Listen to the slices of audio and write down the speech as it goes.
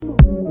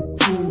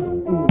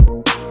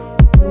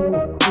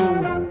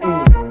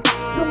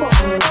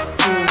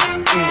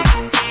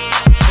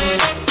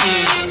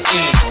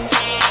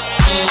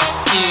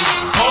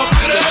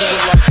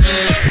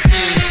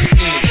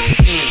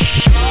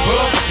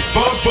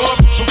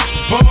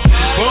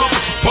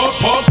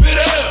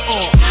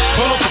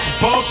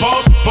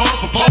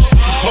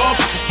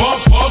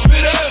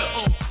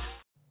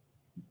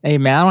Hey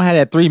man, I don't have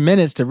that 3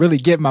 minutes to really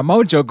get my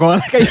mojo going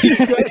like I used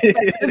to. 10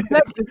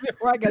 seconds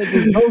before I gotta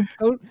just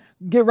go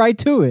get right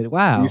to it.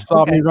 Wow. You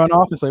saw me run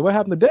off and say, "What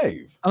happened to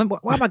Dave?"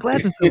 Why are my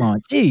glasses still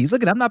on? Jeez,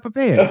 look at it, I'm not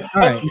prepared. All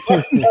right.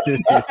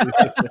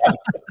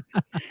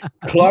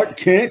 Clark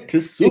Kent to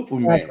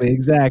Superman.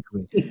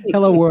 Exactly.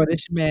 Hello, world.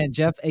 It's your man,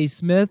 Jeff A.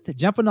 Smith,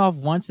 jumping off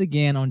once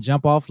again on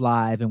Jump Off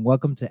Live, and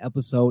welcome to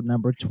episode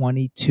number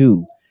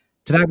 22.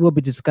 Tonight, we'll be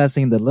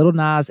discussing the Lil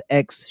Nas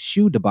X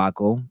shoe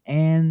debacle,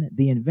 and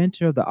the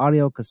inventor of the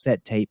audio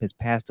cassette tape has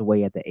passed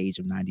away at the age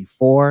of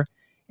 94,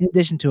 in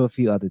addition to a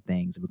few other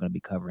things that we're going to be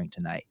covering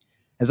tonight.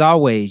 As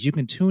always, you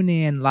can tune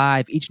in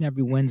live each and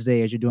every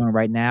Wednesday, as you're doing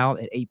right now,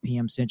 at 8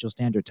 p.m. Central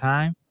Standard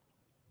Time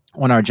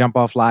on our Jump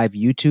Off Live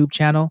YouTube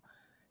channel.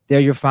 There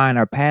you'll find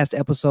our past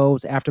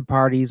episodes, after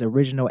parties,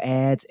 original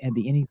ads, and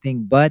the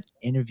Anything But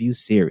interview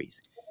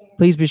series.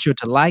 Please be sure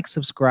to like,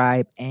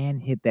 subscribe,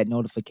 and hit that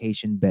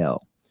notification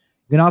bell.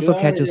 You can also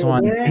catch us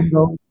on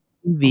Zingo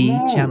TV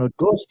channel.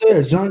 Go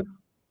upstairs, John.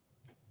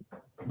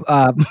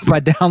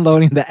 By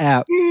downloading the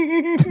app.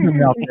 You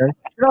can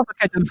also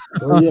catch us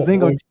on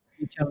Zingo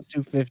TV channel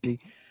 250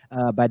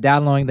 by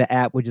downloading the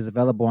app, which is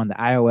available on the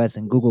iOS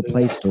and Google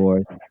Play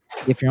stores.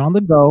 If you're on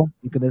the go,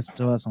 you can listen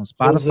to us on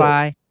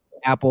Spotify,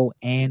 Apple,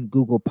 and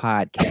Google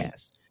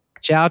Podcasts.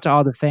 Shout out to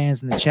all the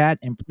fans in the chat,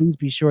 and please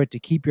be sure to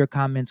keep your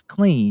comments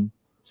clean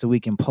so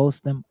we can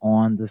post them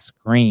on the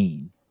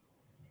screen.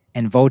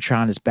 And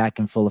Voltron is back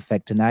in full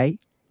effect tonight.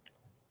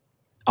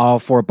 All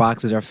 4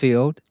 boxes are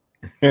filled.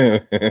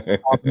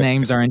 All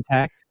names are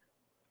intact.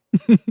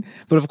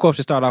 But of course,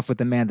 we start off with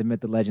the man, the myth,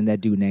 the legend, that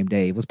dude named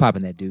Dave. What's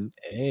popping, that dude?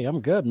 Hey,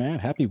 I'm good, man.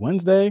 Happy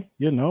Wednesday.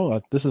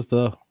 This is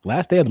the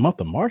last day of the month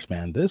of March,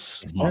 man.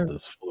 This month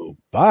has flew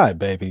by,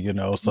 baby.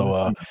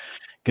 So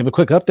give a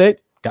quick update.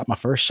 Got my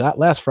first shot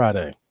last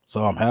Friday.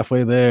 So I'm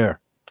halfway there.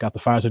 Got the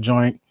Pfizer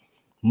joint.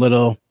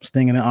 Little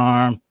sting in the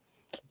arm.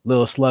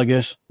 Little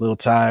sluggish, little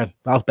tired.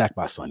 I was back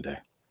by Sunday.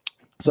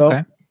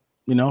 So,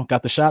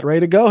 got the shot ready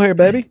to go here,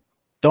 baby.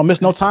 Don't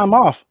miss no time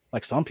off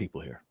like some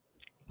people here.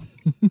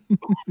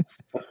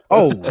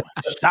 Oh,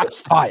 shots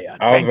fired.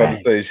 I was about to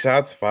say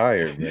shots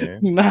fired, man.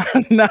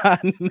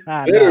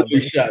 Literally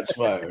shots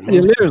fired.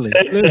 Yeah, literally.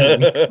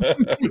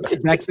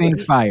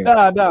 Vaccines fired.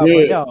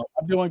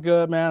 I'm doing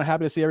good, man.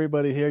 Happy to see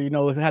everybody here.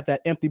 They had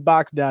that empty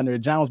box down there.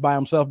 John was by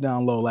himself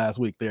down low last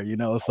week there,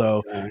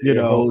 so he's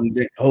holding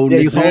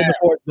the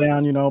fort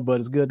down, but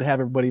it's good to have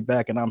everybody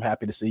back, and I'm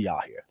happy to see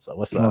y'all here. So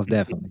what's up? Most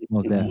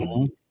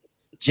definitely.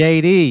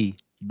 JD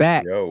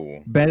back.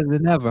 Yo. Better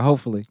than ever,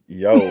 hopefully.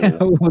 Yo.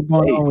 What's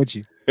going on with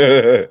you?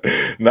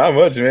 Not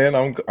much, man.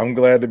 I'm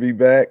glad to be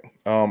back.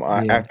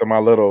 After my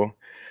little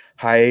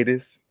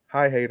hiatus.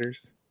 Hi,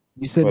 haters.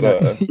 You sitting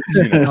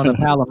on a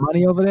pile of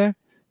money over there?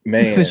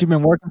 Man. Since you've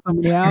been working so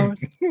many hours?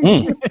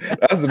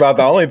 That's about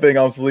the only thing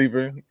I'm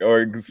sleeping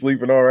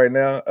on right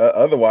now.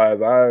 Otherwise,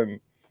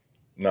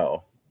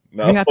 no.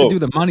 You have to do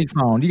the money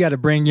phone. You got to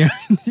bring you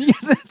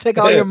got to take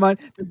all your money,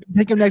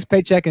 take your next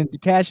paycheck and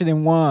cash it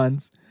in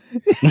ones.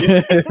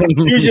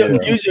 Use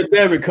your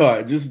debit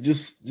card.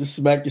 Just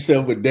smack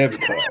yourself with debit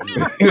card.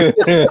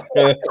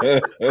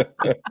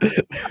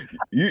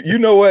 You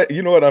know what?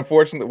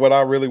 Unfortunately, what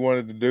I really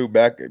wanted to do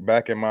back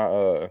in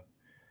my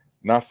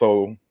not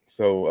so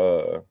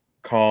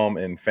calm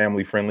and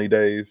family friendly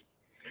days,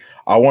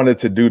 I wanted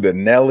to do the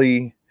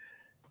Nelly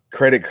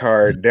credit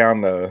card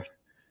down the.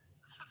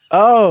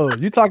 Oh,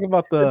 you talking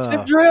about the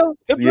tip drill?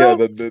 The tip drill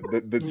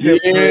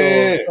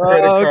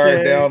credit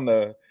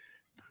card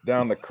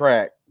down the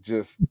crack.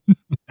 Just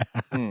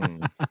I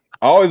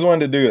always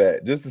wanted to do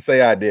that just to say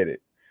I did it.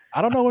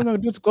 I don't know what I'm gonna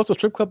do to go to a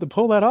strip club to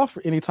pull that off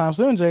anytime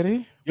soon,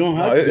 JD. You don't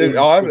have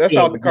that's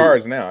out the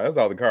cards now. That's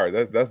out the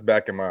cards. That's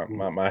back in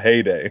my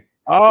heyday.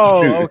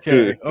 Oh,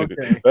 okay.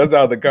 That's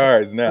out the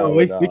cards now.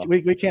 We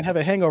can't have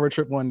a hangover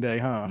trip one day,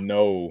 huh?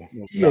 No.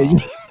 Yeah,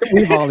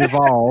 we've all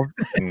evolved.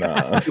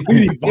 Nah.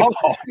 We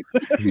evolved.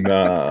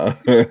 Nah.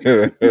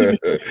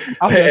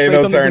 Ain't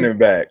no turning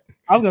back.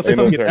 I was gonna say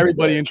something to get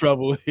everybody in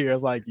trouble here.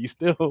 It's like you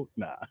still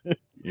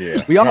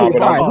Yeah. We all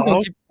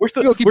we're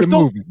still keep it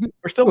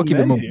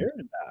moving here.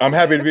 I'm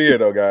happy to be here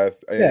though,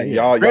 guys. Yeah.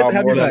 Y'all more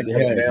than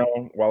coming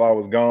down while I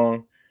was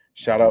gone.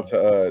 Shout out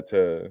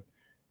to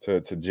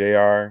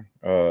JR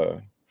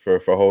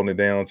for holding it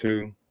down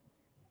too.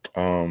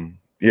 Some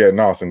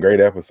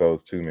great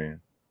episodes too, man.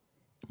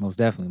 Most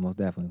definitely. Well,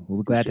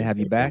 we're glad to have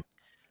you back.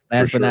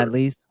 Last but not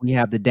least, we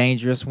have the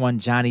dangerous one,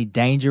 Johnny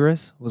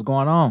Dangerous. What's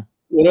going on?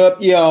 What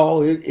up,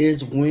 y'all? It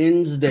is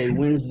Wednesday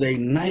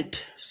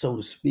night, so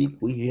to speak.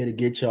 We here to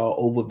get y'all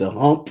over the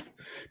hump,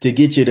 to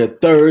get you to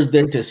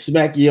Thursday, to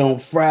smack you on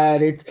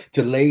Friday,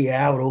 to lay you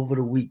out over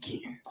the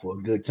weekend for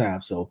a good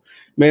time. So,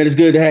 man, it's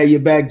good to have you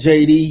back,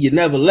 JD. You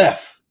never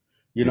left.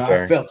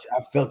 I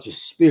felt your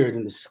spirit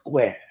in the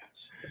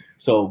squares.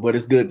 So, but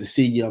it's good to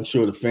see you. I'm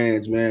sure the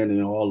fans, man,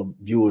 and all the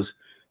viewers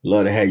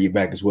love to have you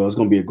back as well. It's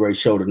gonna be a great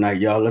show tonight,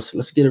 y'all.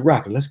 Let's get it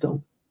rocking. Let's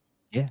go.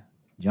 Yeah,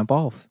 jump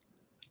off.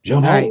 All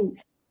right.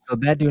 So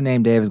that dude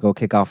named Dave is gonna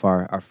kick off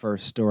our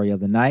first story of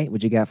the night.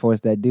 What you got for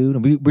us, that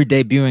dude? We're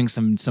debuting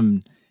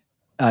some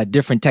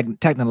different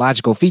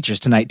technological features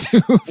tonight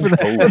too.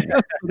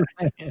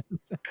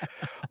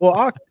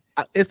 Well,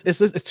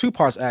 it's two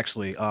parts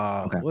actually.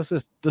 Okay. Let's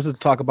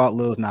just talk about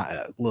Lil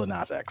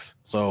Nas X.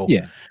 So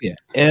yeah,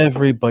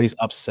 everybody's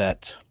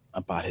upset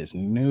about his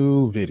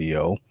new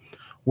video,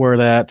 where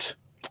that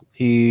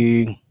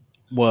he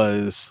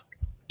was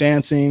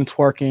dancing,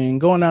 twerking,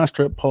 going down a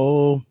strip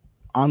pole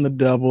on the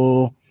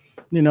devil,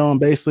 and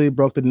basically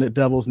broke the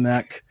devil's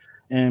neck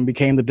and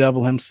became the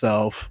devil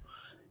himself.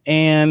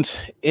 And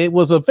it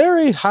was a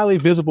very highly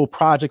visible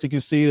project. You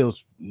can see it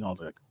was,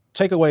 the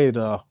take away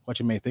what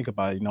you may think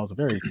about it. It was a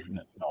very,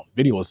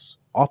 video was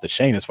off the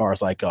chain as far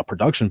as like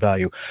production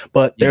value,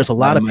 but there's a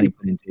lot of money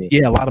put into it.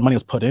 Yeah, a lot of money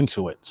was put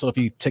into it. So if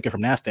you take it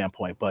from that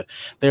standpoint, but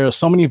there are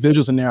so many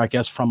visuals in there, I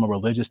guess, from a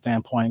religious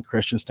standpoint,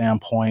 Christian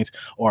standpoint,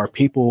 or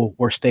people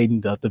were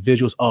stating the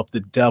visuals of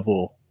the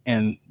devil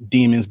and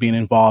demons being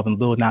involved, and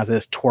Lil Nas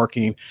X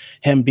twerking,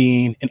 him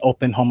being an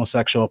open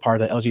homosexual,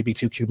 part of the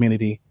LGBTQ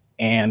community,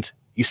 and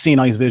you've seen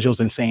all these visuals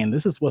and saying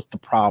this is what's the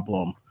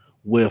problem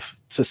with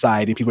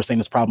society. People are saying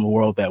this problem in the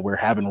world, that we're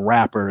having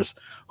rappers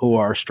who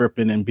are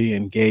stripping and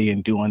being gay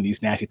and doing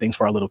these nasty things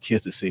for our little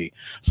kids to see.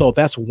 So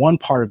that's one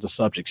part of the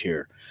subject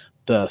here.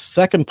 The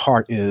second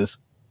part is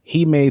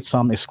he made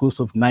some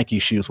exclusive Nike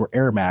shoes, were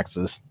Air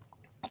Maxes,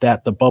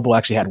 that the bubble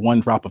actually had one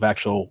drop of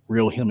actual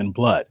real human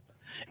blood.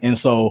 And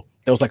so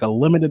there was like a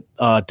limited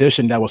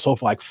edition that was sold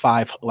for like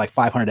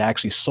 500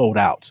 actually sold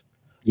out.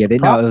 Yeah, they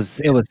know it was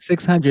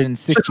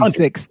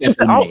 666.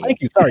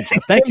 Thank you. Sorry,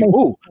 Jeff. Thank you.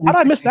 Ooh, how did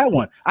I miss that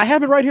one? I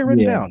have it right here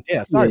written down.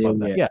 Yeah, sorry about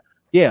that.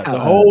 Yeah. The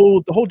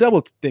whole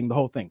devil thing, the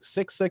whole thing.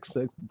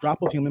 666,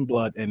 drop of human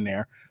blood in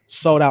there,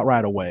 sold out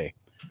right away.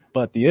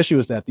 But the issue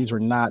is that these were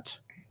not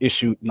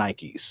issued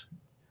Nikes.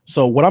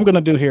 So what I'm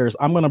gonna do here is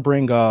I'm gonna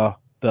bring the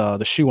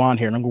shoe on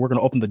here, and we're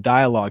gonna open the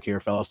dialogue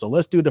here, fellas. So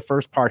let's do the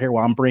first part here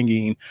while I'm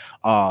bringing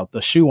the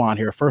shoe on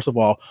here. First of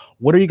all,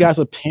 what are you guys'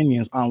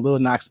 opinions on Lil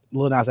Nas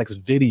X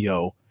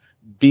video,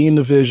 being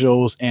the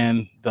visuals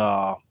and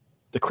the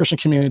Christian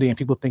community, and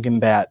people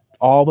thinking that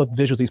all the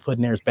visuals he's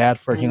putting there is bad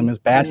for humans,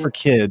 bad for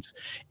kids,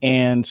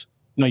 and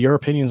your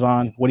opinions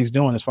on what he's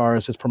doing as far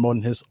as his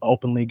promoting his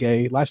openly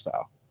gay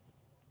lifestyle?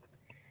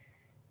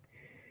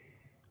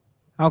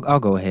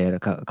 I'll go ahead. A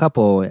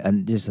couple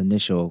just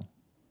initial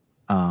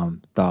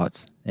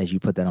thoughts as you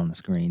put that on the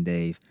screen,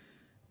 Dave.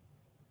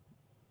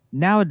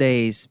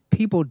 Nowadays,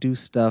 people do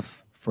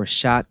stuff for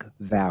shock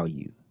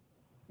value.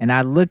 And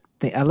I look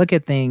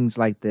at things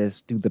like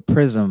this through the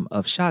prism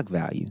of shock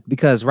value,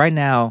 because right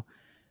now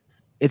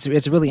it's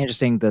really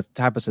interesting, the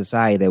type of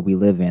society that we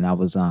live in. I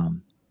was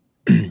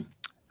talking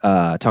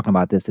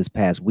about this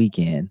past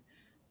weekend.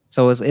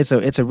 So it's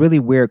a really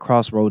weird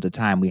crossroads of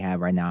time we have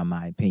right now, in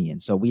my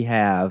opinion. So we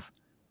have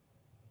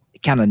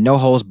kind of no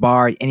holds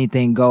barred,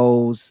 anything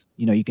goes.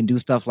 You can do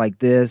stuff like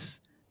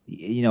this.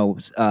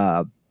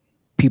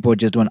 People are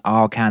just doing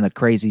all kind of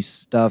crazy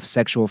stuff,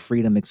 sexual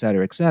freedom, et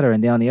cetera, et cetera.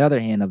 And then on the other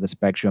hand of the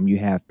spectrum, you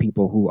have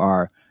people who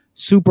are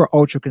super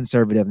ultra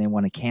conservative, and they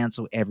want to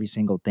cancel every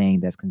single thing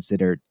that's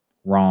considered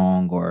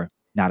wrong or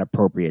not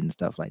appropriate and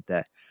stuff like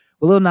that.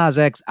 With Lil Nas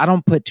X, I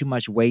don't put too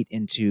much weight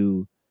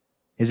into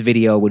his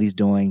video, what he's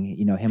doing,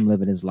 him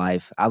living his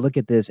life. I look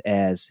at this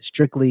as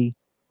strictly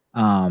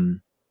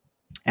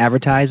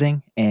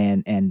advertising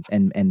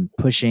and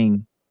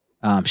pushing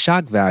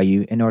shock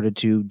value in order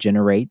to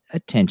generate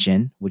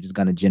attention, which is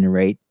going to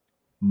generate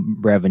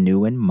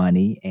revenue and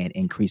money and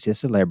increase his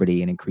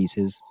celebrity and increase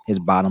his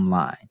bottom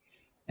line.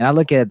 And I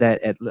look at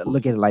it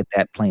like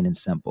that, plain and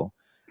simple.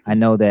 I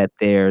know that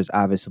there's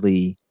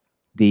obviously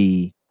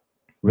the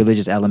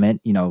religious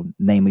element,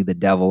 namely the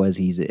devil, as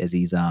he's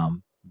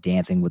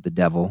dancing with the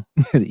devil,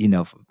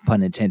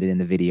 pun intended, in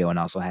the video, and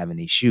also having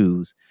these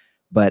shoes.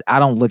 But I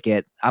don't look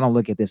at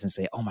this and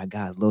say, oh my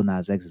God, Lil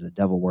Nas X is a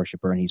devil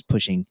worshiper, and he's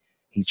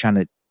trying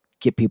to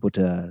get people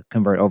to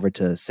convert over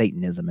to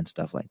Satanism and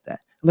stuff like that.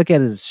 Look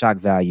at it as shock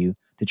value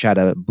to try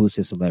to boost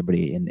his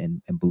celebrity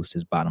and boost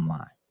his bottom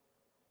line.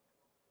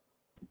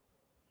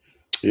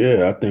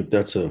 Yeah, I think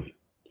that's a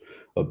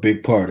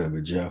big part of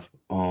it, Jeff.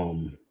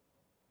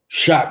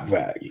 Shock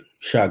value.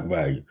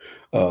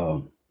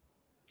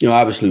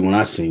 Obviously when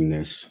I seen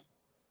this,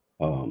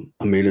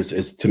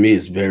 it's to me,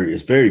 it's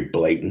very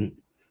blatant.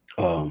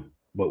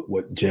 But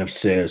what Jeff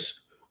says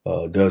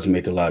does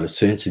make a lot of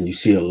sense, and you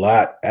see a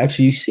lot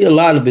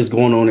of this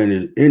going on in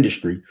the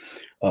industry.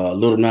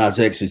 Lil Nas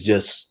X is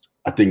just,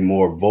 I think,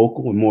 more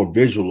vocal and more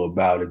visual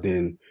about it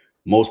than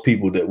most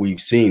people that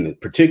we've seen,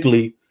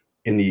 particularly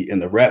in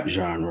the rap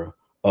genre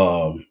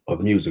of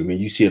music. I mean,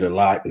 you see it a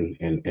lot,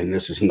 and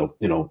this is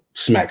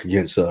smack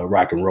against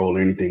rock and roll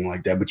or anything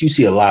like that, but you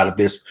see a lot of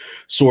this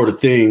sort of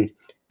thing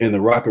in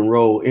the rock and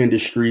roll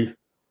industry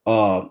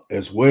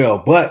as well.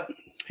 But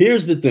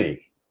here's the thing.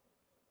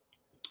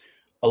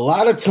 A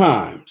lot of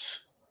times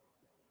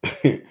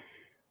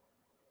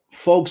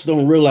folks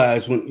don't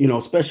realize when,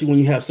 especially when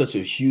you have such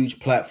a huge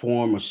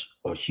platform,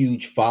 a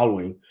huge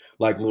following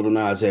like Lil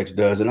Nas X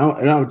does. And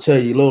I would tell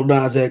you, Lil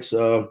Nas X,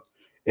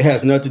 it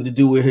has nothing to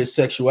do with his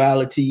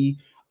sexuality.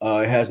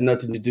 It has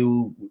nothing to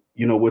do,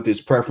 with his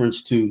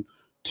preference to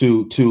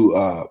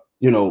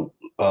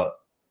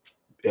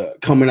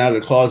coming out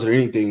of the closet or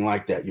anything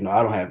like that.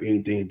 I don't have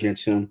anything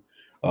against him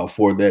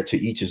for that. To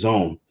each his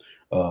own.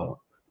 But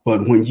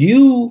when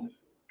you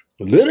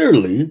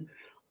literally,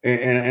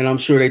 and I'm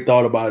sure they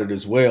thought about it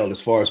as well,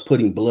 as far as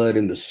putting blood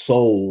in the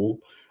sole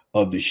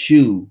of the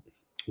shoe,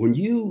 when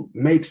you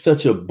make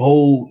such a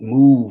bold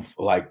move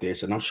like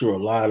this, and I'm sure a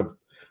lot of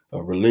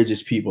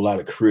religious people, a lot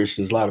of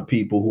Christians, a lot of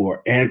people who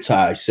are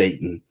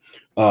anti-Satan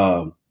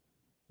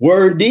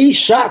were indeed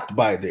shocked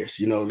by this.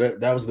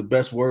 That was the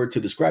best word to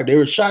describe. They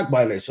were shocked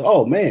by this.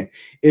 Oh man.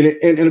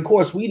 And of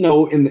course we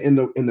know in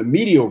the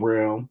media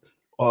realm,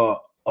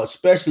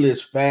 especially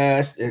as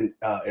fast and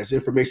as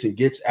information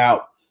gets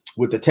out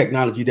with the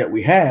technology that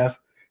we have,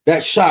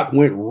 that shock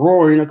went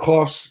roaring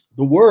across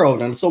the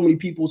world. And so many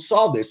people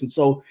saw this. And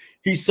so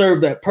he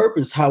served that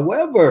purpose.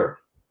 However,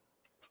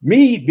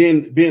 me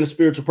being a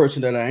spiritual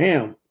person that I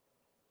am,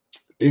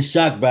 it's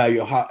shock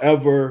value.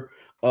 However,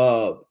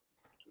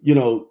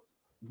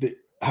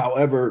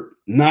 however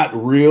not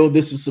real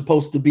this is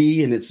supposed to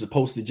be, and it's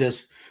supposed to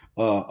just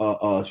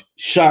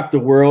shock the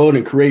world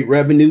and create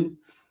revenue.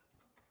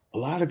 A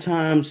lot of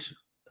times,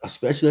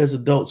 especially as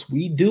adults,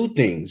 we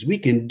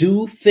can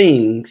do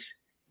things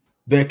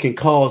that can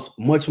cause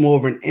much more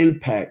of an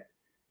impact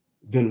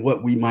than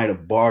what we might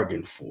have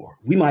bargained for.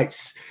 We might,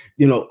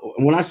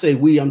 when I say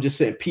we, I'm just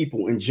saying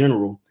people in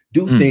general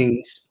do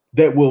things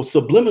that will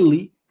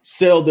subliminally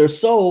sell their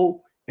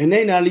soul, and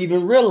they not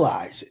even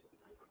realize it,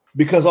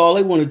 because all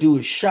they want to do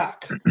is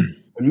shock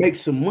and make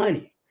some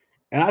money.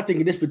 And I think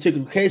in this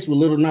particular case with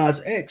Lil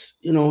Nas X,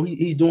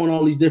 he's doing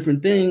all these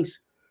different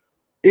things.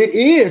 It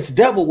is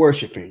devil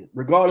worshiping,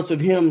 regardless of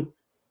him,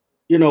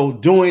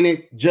 doing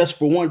it just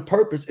for one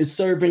purpose. It's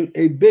serving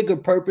a bigger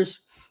purpose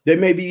that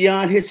may be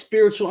beyond his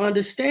spiritual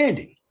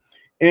understanding.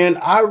 And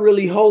I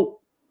really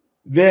hope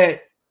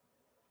that,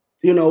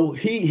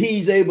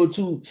 he's able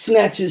to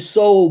snatch his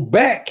soul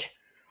back,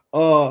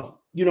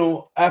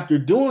 after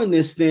doing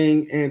this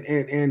thing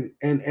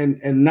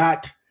and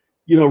not,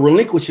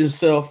 relinquish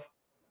himself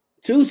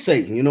to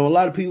Satan. A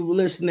lot of people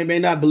listen, they may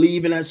not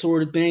believe in that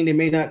sort of thing. They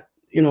may not,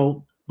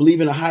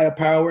 believe in a higher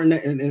power,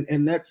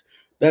 and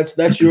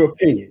that's your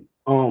opinion.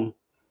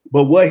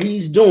 But what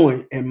he's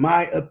doing, in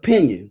my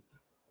opinion,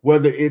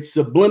 whether it's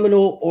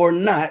subliminal or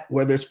not,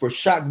 whether it's for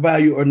shock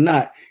value or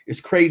not, is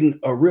creating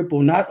a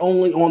ripple not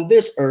only on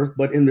this earth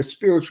but in the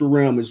spiritual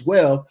realm as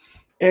well.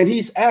 And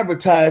he's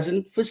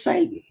advertising for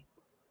Satan.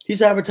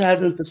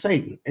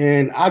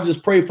 And I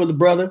just pray for the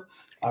brother.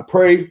 I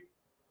pray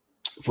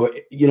for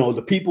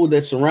the people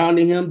that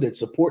surrounding him that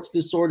supports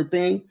this sort of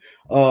thing.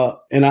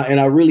 And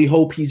I really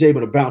hope he's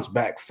able to bounce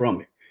back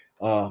from it.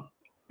 I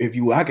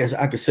guess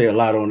I could say a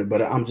lot on it,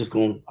 but I'm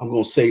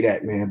gonna say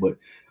that, man. But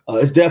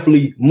it's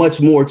definitely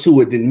much more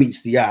to it than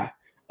meets the eye.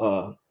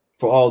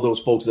 For all those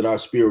folks that are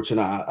spiritual,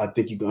 and I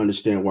think you can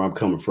understand where I'm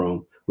coming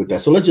from with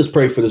that. So let's just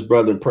pray for this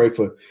brother and pray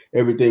for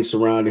everything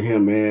surrounding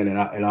him, man. And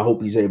I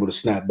hope he's able to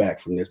snap back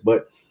from this.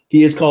 But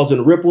he is causing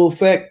a ripple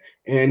effect,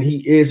 and he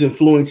is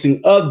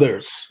influencing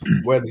others,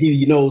 whether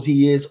he knows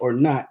he is or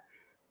not,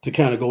 to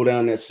kind of go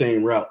down that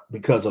same route,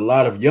 because a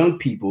lot of young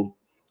people,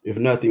 if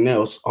nothing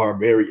else, are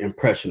very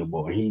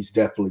impressionable. And he's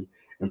definitely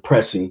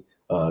impressing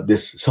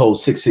this whole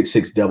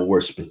 666 devil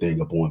worshiping thing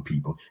upon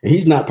people. And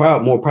he's not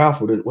more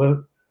powerful than,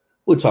 well,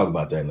 we'll talk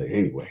about that later.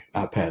 Anyway,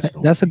 I'll pass it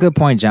on. That's a good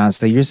point, John.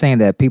 So you're saying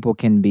that people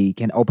can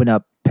open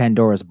up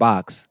Pandora's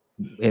box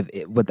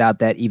without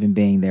that even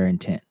being their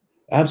intent.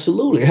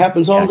 Absolutely. It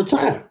happens all the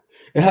time.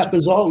 It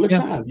happens all the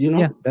time,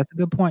 Yeah, that's a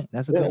good point.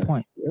 Good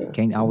point. Yeah.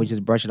 Can't always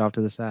just brush it off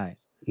to the side.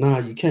 Nah,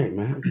 you can't,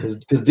 man, because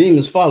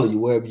demons follow you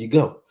wherever you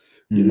go.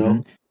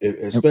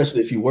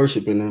 Especially if you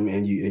worshiping them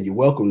and you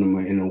welcome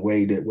them in a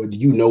way that, whether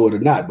you know it or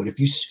not. But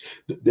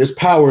there's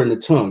power in the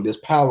tongue, there's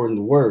power in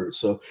the word.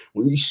 So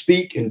when you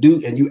speak and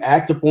do and you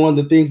act upon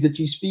the things that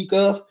you speak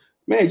of,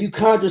 man, you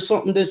conjure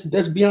something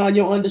that's beyond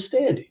your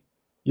understanding.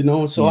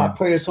 And so I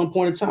pray at some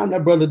point in time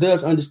that brother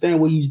does understand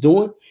what he's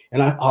doing,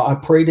 and I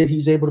pray that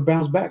he's able to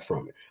bounce back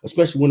from it,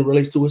 especially when it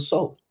relates to his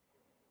soul.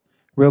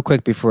 Real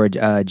quick before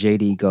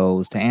JD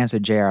goes, to answer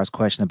JR's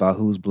question about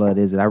whose blood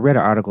is it, I read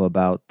an article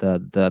about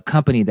the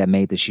company that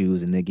made the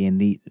shoes, and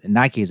again,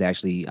 Nike is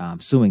actually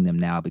suing them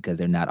now because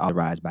they're not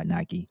authorized by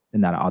Nike. They're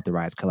not an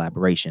authorized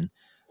collaboration.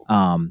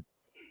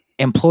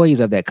 Employees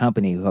of that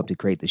company who helped to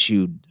create the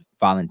shoe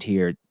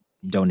volunteered,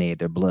 donated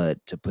their blood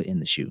to put in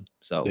the shoe.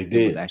 So it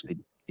was actually,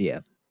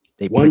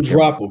 they one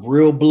drop of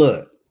real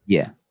blood.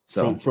 Yeah.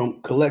 So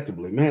from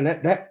collectively, man,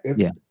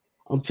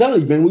 I'm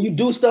telling you, man, when you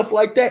do stuff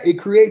like that, it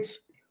creates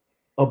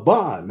a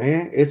bond,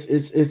 man. It's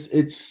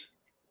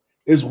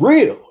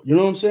real. You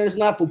know what I'm saying? It's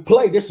not for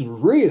play. This is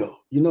real.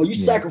 You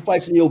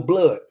sacrificing your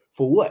blood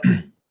for what?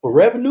 For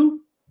revenue?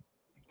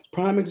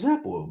 Prime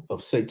example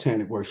of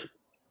satanic worship.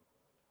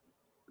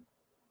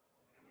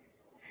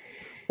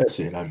 That's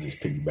it. I just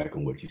piggyback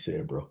on what you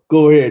said, bro.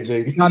 Go ahead,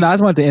 JD. No, I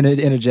just wanted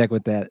to interject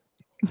with that.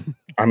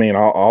 I mean,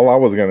 all I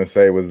was gonna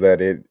say was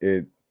that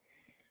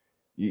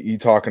you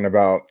talking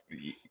about.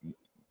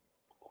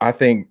 I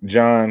think,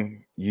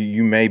 John,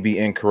 you may be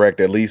incorrect,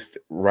 at least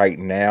right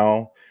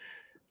now,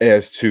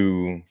 as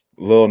to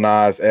Lil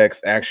Nas X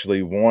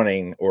actually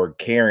wanting or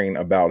caring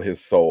about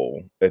his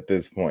soul at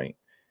this point.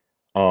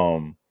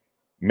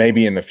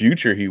 Maybe in the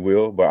future he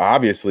will, but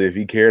obviously if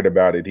he cared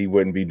about it, he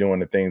wouldn't be doing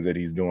the things that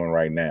he's doing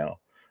right now.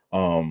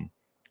 And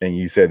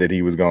you said that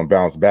he was going to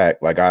bounce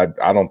back. Like, I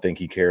don't think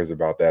he cares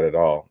about that at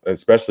all,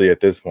 especially at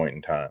this point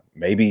in time.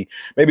 Maybe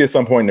at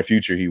some point in the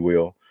future he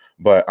will.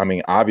 But I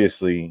mean,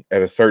 obviously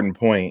at a certain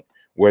point,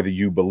 whether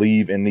you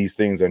believe in these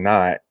things or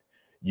not,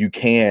 you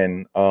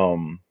can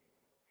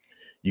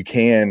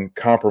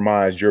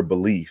compromise your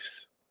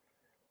beliefs,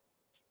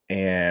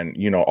 and,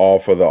 you know, all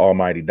for the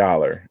almighty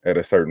dollar at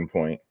a certain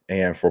point,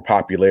 and for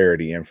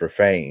popularity and for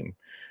fame.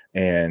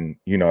 And,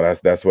 you know,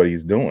 that's what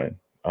he's doing.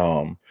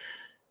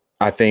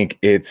 I think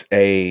it's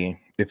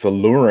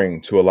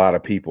alluring to a lot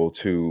of people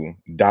to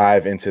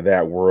dive into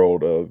that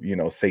world of, you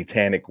know,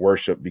 satanic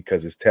worship,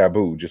 because it's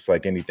taboo, just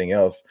like anything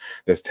else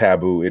that's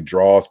taboo. It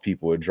draws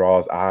people, it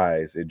draws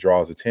eyes, it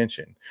draws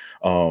attention.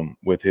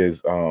 With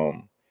his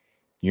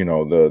you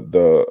know,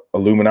 the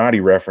Illuminati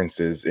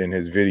references in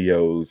his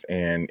videos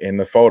and in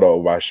the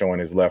photo by showing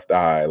his left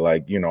eye,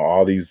 like, you know,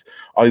 all these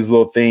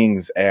little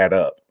things add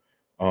up.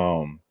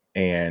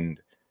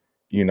 And,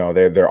 you know,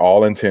 they're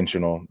all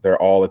intentional,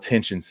 they're all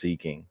attention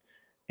seeking,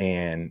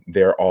 and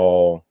they're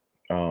all,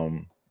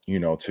 you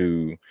know,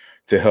 to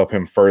help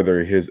him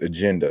further his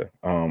agenda.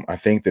 I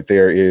think that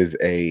there is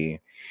a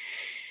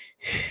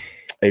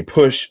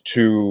push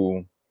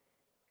to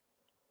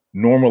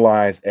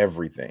normalize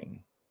everything.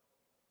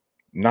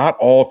 Not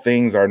all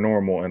things are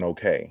normal and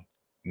okay.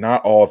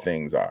 Not all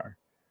things are.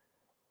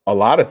 A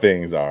lot of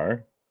things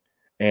are,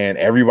 and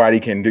everybody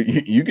can do.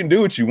 You can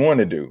do what you want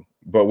to do,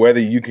 but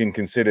whether you can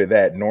consider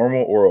that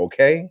normal or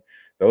okay,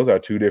 those are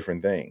two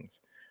different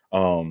things.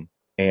 And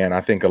I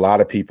think a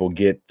lot of people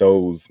get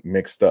those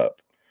mixed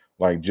up.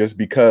 Like, just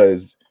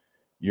because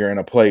you're in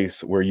a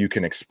place where you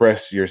can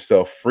express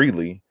yourself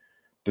freely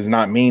does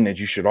not mean that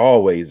you should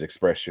always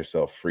express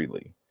yourself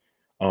freely.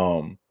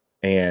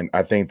 And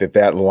I think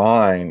that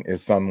line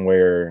is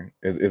somewhere,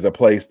 is a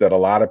place that a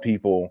lot of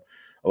people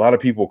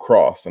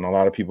cross, and a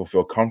lot of people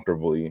feel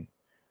comfortably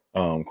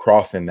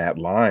crossing that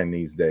line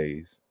these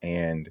days.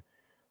 And,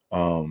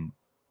 you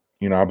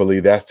know, I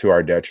believe that's to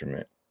our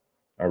detriment.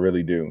 I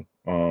really do.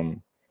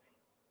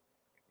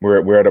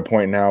 We're at a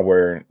point now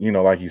where, you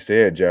know, like you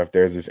said, Jeff,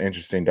 there's this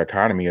interesting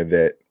dichotomy of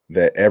that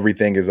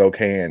everything is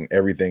okay and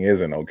everything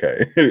isn't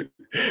okay.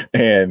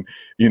 And,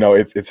 you know,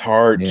 it's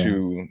hard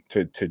to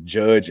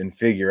judge and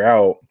figure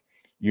out,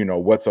 you know,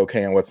 what's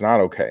okay and what's not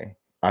okay.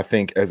 I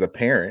think as a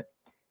parent,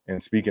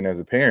 and speaking as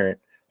a parent,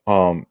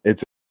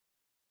 it's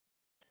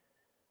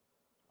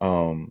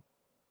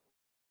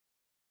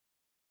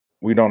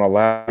we don't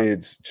allow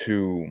kids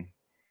to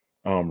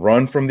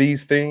run from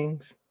these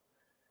things.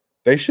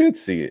 They should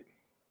see it.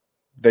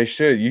 They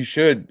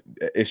should.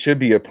 It should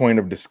be a point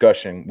of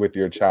discussion with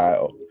your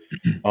child.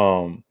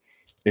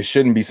 It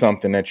shouldn't be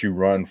something that you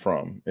run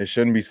from. It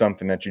shouldn't be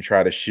something that you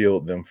try to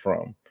shield them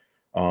from.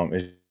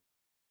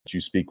 You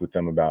speak with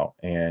them about,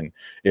 and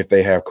if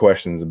they have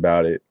questions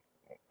about it,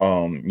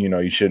 you know,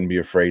 you shouldn't be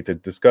afraid to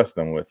discuss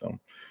them with them.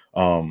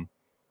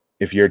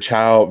 If your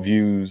child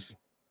views,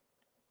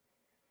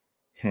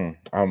 I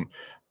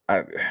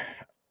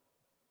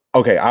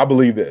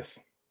believe this: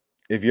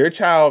 if your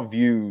child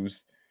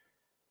views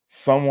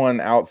someone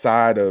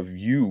outside of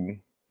you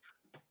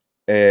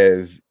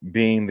as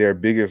being their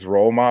biggest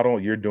role model,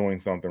 you're doing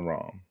something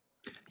wrong.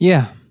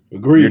 Yeah.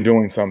 Agreed. You're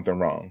doing something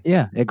wrong.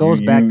 Yeah. It goes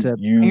back to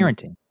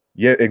parenting.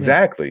 Yeah,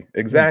 exactly. Yeah.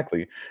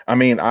 Exactly. I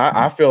mean,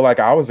 I feel like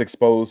I was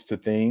exposed to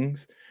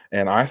things,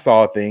 and I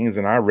saw things,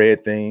 and I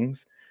read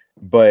things,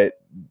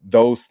 but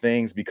those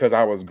things, because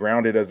I was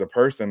grounded as a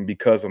person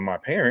because of my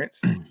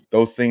parents,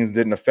 those things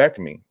didn't affect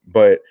me.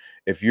 But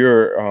if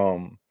you're,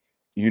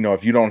 you know,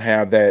 if you don't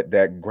have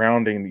that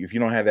grounding, if you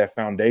don't have that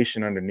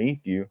foundation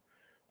underneath you,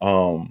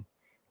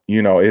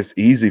 you know, it's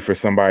easy for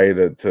somebody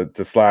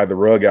to slide the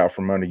rug out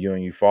from under you,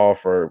 and you fall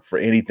for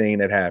anything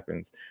that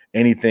happens,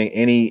 anything,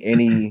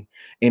 any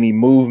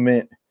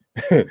movement,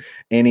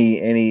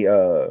 any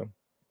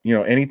you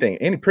know,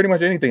 anything, pretty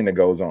much anything that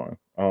goes on.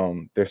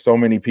 There's so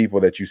many people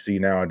that you see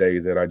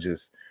nowadays that are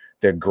just,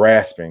 they're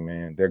grasping,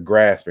 man. They're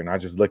grasping. I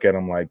just look at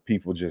them like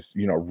people just,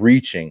 you know,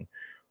 reaching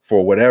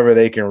for whatever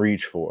they can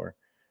reach for,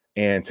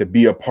 and to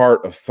be a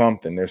part of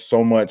something. There's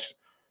so much,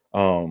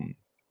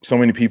 so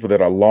many people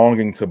that are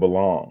longing to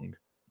belong,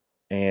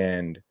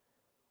 and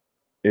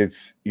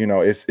it's, you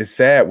know, it's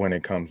sad when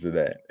it comes to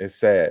that. It's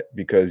sad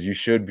because you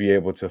should be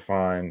able to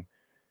find,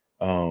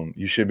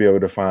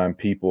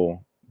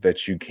 people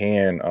that you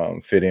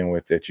can fit in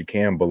with, that you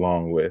can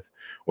belong with,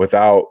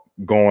 without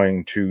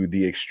going to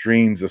the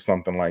extremes of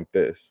something like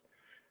this.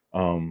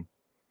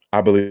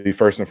 I believe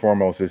first and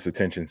foremost, it's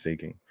attention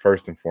seeking.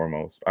 First and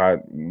foremost,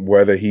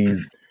 whether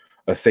he's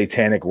a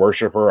satanic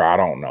worshiper, I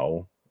don't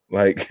know.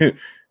 Like,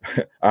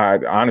 I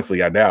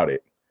honestly, I doubt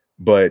it,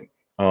 but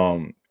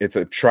it's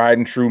a tried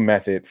and true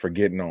method for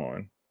getting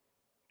on.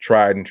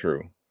 Tried and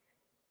true.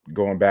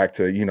 going back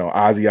to,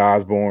 Ozzy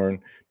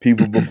Osbourne,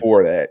 people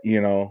before that,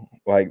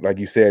 like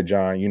you said,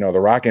 John, the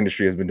rock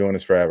industry has been doing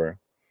this forever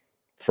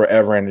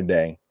and a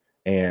day.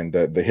 And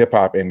the hip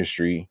hop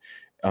industry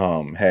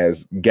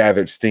has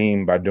gathered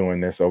steam by doing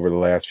this over the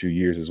last few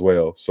years as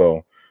well.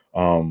 So,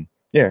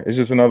 it's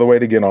just another way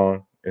to get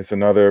on. It's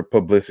another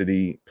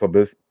publicity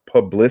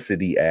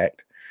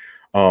act.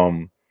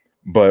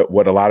 But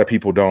what a lot of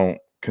people don't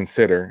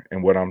consider,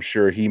 and what I'm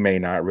sure he may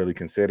not really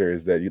consider,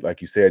 is that, like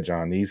you said,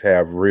 John, these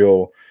have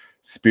real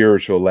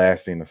spiritual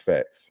lasting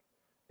effects,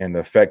 and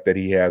the effect that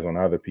he has on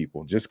other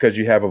people. Just because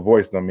you have a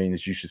voice don't mean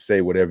that you should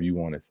say whatever you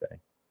want to say.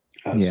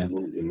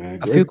 Absolutely, man.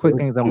 A few quick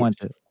things I want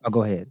to. Oh,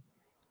 go ahead.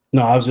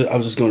 No, I was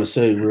just going to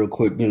say real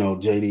quick.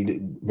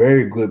 JD,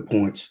 very good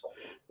points.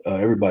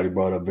 Everybody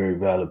brought up very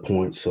valid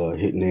points.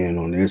 Hitting in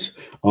on this.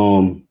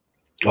 What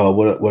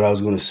I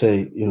was going to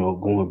say,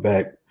 going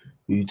back,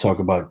 you talk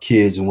about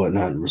kids and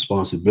whatnot, and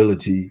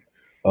responsibility,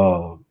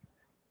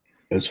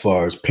 as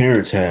far as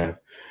parents have.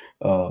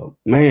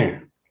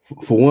 Man,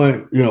 for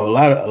one, a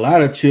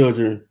lot of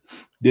children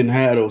didn't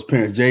have those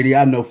parents. JD,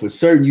 I know for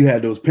certain you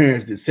had those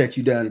parents that set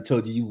you down and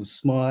told you was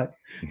smart,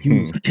 you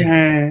was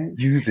kind,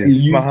 you was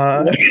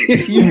smart,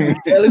 you was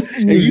jealous,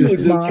 and you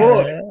was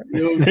important.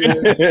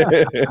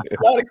 A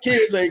lot of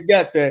kids ain't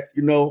got that,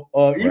 even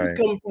right.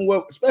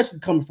 Especially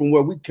coming from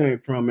where we came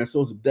from, man.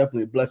 So it's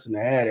definitely a blessing to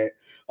have that.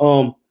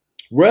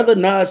 Whether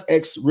Nas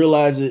X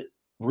realizes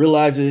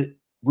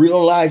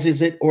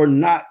it or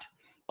not,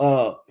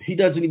 he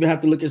doesn't even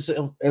have to look at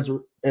himself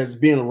as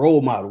being a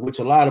role model, which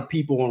a lot of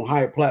people on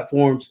higher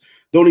platforms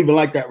don't even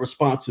like that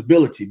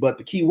responsibility. But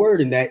the key word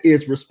in that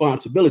is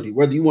responsibility.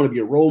 Whether you want to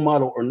be a role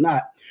model or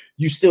not,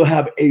 you still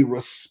have a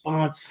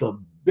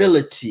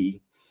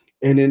responsibility.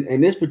 And in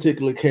this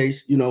particular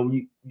case, you're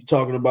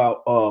talking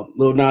about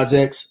Lil Nas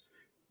X.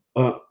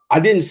 I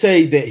didn't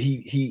say that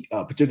he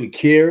particularly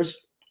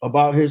cares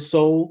about his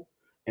soul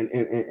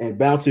and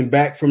bouncing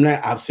back from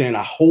that. I'm saying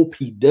I hope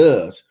he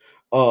does.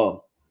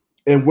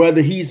 And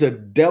whether he's a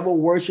devil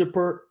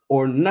worshiper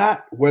or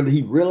not, whether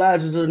he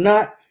realizes or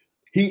not,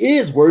 he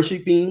is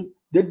worshiping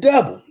the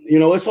devil.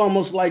 It's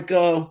almost like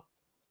trying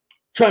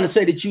to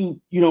say that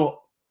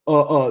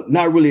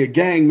not really a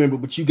gang member,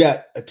 but you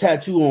got a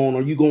tattoo on,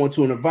 or you go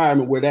into an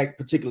environment where that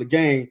particular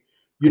gang,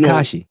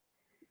 Tekashi.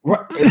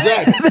 Right,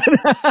 exactly.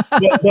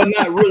 but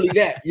not really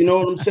that. You know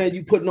what I'm saying?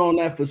 You putting on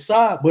that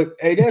facade, but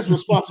hey, there's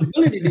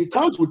responsibility that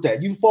comes with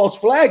that. You false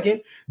flagging,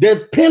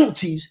 there's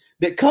penalties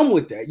that come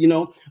with that.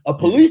 A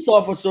police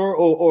officer,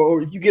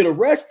 or if you get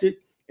arrested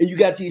and you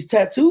got these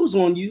tattoos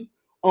on you,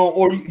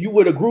 or you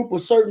with a group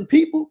of certain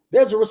people,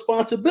 there's a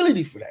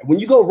responsibility for that. When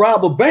you go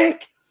rob a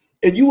bank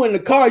and you in the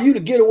car, you the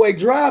getaway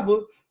driver,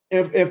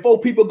 and 4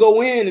 people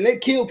go in and they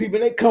kill people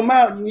and they come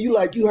out and you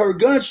heard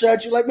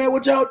gunshots, you're like, man,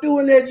 what y'all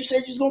doing there? You said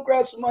you was gonna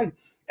grab some money.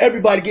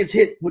 Everybody gets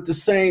hit with the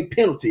same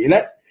penalty, and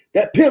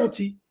that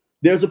penalty.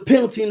 There's a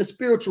penalty in the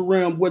spiritual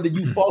realm, whether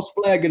you false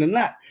flagging or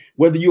not,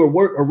 whether you're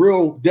a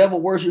real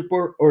devil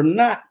worshiper or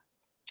not.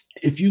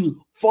 If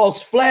you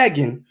false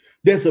flagging,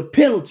 there's a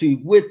penalty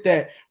with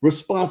that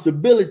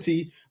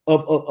responsibility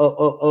of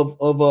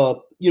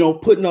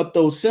putting up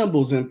those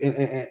symbols and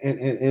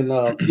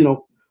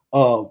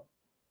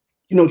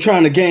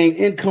trying to gain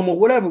income or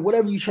whatever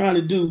you're trying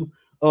to do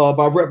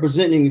by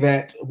representing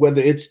that,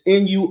 whether it's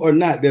in you or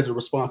not, there's a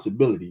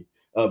responsibility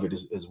of it,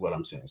 is what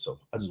I'm saying. So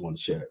I just want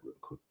to share that real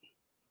quick.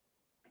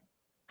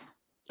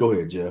 Go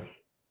ahead, Jeff.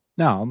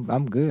 No,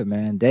 I'm good,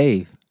 man.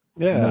 Dave.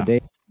 Yeah.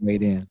 Dave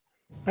made in.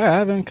 I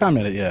haven't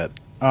commented yet.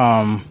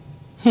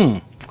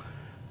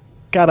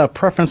 Gotta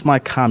preference my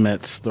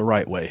comments the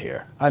right way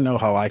here. I know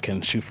how I can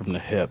shoot from the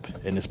hip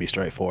and just be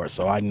straightforward.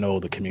 So I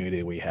know the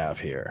community we have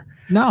here.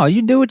 No,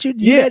 you do what you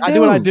do. Yeah, I do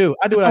what I do.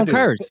 I do what I do.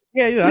 Curse.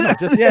 Yeah, I know.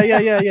 Just yeah.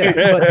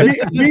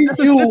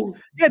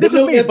 But this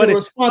is me. There's a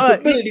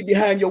responsibility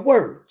behind your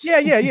words.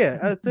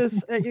 Yeah.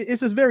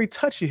 It's just very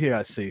touchy here.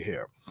 I see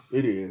here.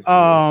 It is.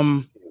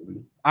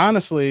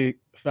 Honestly,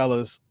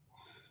 fellas,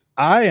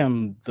 I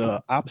am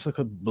the opposite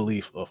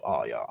belief of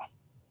all y'all.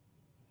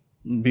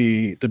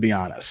 To be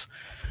honest.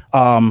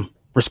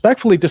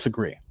 Respectfully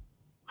disagree.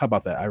 How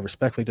about that? I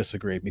respectfully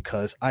disagree,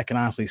 because I can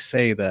honestly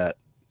say that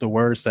the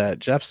words that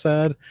Jeff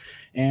said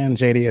and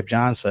JDF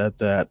John said,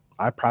 that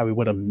I probably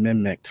would have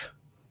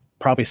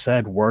probably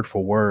said word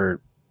for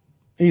word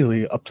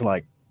easily up to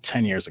like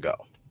 10 years ago.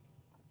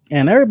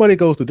 And everybody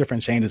goes through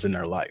different changes in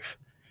their life.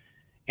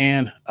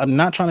 And I'm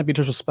not trying to be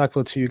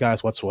disrespectful to you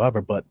guys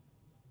whatsoever, but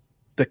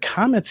the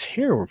comments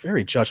here were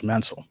very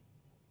judgmental.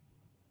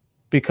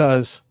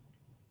 Because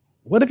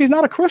what if he's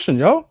not a Christian,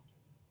 yo?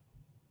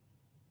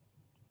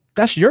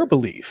 That's your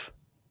belief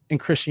in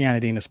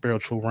Christianity, in the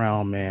spiritual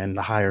realm, and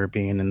the higher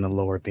being and the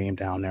lower being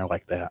down there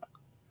like that.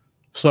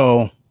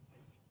 So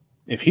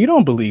if he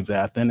don't believe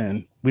that,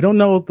 then we don't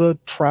know the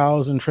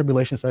trials and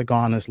tribulations that go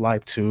on in his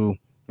life to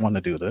want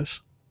to do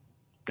this.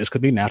 This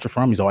could be natural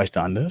for him. He's always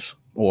done this.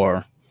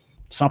 Or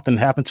something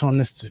happened to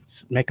him to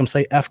make him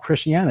say F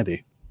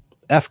Christianity,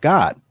 F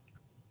God.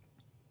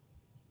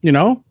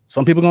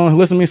 Some people going to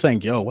listen to me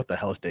saying, yo, what the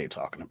hell is Dave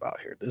talking about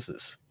here? This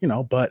is,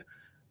 but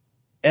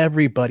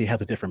everybody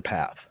has a different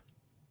path.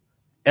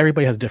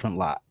 Everybody has a different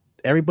lot.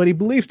 Everybody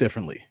believes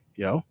differently,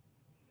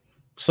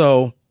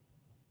 So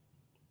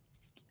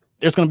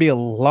there's going to be a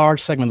large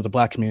segment of the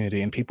Black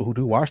community and people who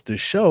do watch this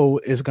show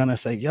is going to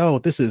say, yo,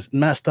 this is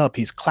messed up.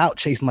 He's clout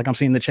chasing. Like I'm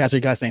seeing in the chat, you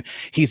guys saying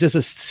he's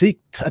just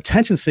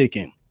attention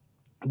seeking.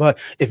 But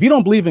if you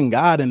don't believe in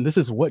God and this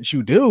is what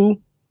you do,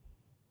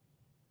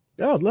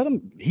 yo, let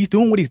him. He's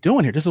doing what he's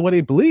doing here. This is what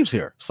he believes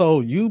here.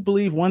 So you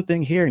believe one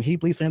thing here and he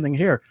believes anything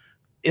here.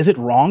 Is it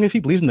wrong if he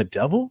believes in the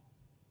devil?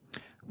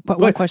 But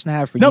one question I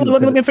have for you. No,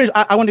 let me finish.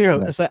 I want to hear.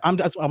 I want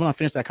to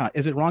finish that comment.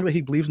 Is it wrong that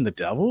he believes in the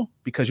devil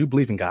because you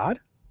believe in God?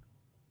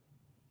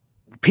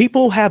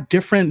 People have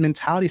different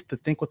mentalities to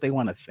think what they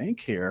want to think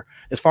here,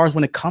 as far as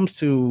when it comes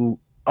to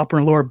upper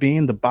and lower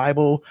being, the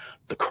Bible,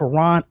 the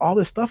Quran, all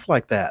this stuff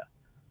like that.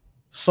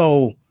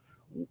 So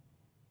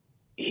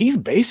he's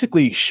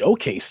basically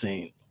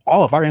showcasing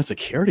all of our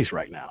insecurities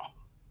right now.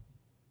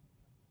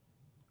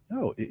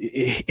 No,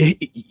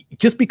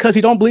 just because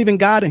he don't believe in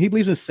God and he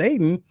believes in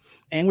Satan,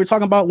 and we're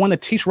talking about wanting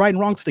to teach right and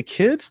wrong to the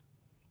kids,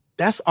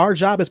 that's our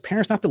job as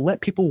parents, not to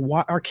let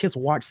our kids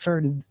watch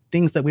certain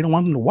things that we don't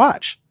want them to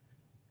watch.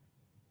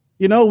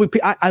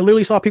 I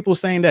literally saw people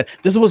saying that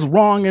this was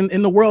wrong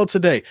in the world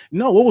today.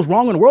 No, what was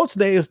wrong in the world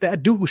today is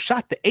that dude who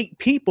shot the 8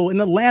 people in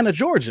Atlanta,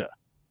 Georgia.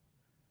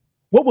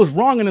 What was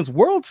wrong in this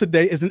world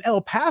today is in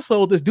El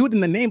Paso, this dude in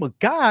the name of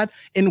God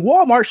in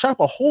Walmart shot up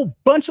a whole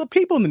bunch of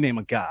people in the name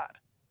of God.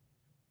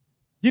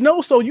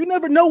 So you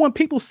never know when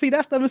people see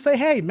that stuff and say,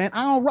 hey, man,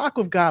 I don't rock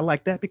with God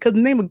like that, because in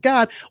the name of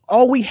God,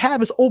 all we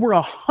have is over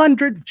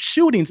 100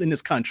 shootings in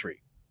this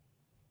country.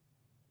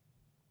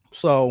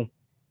 So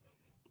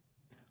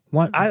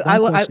go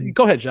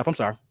ahead, Jeff. I'm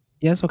sorry.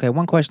 Yes. Okay.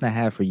 One question I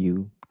have for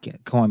you,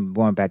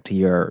 going back to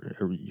your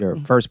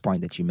first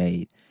point that you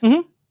made.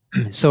 Mm-hmm.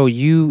 So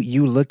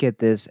you look at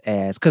this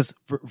as, because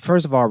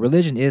first of all,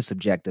 religion is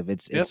subjective.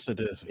 It is.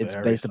 It's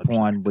based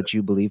upon what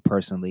you believe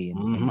personally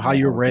and how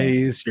you're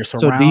raised, your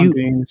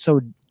surroundings.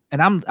 And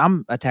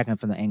I'm attacking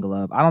from the angle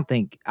of,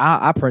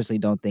 I personally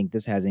don't think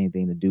this has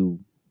anything to do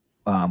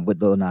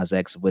with Lil Nas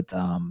X with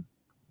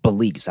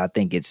beliefs. I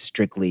think it's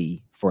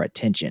strictly for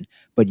attention.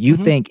 But you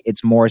think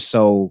it's more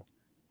so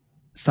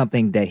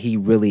something that he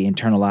really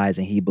internalized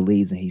and he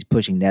believes and he's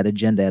pushing that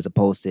agenda as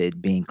opposed to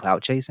it being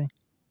clout chasing?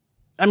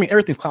 I mean,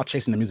 everything's clout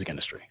chasing in the music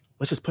industry.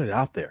 Let's just put it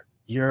out there.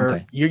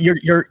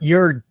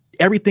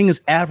 Everything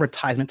is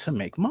advertisement to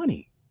make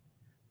money.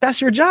 That's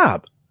your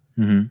job.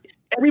 Mm-hmm.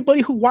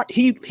 Everybody who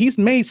he's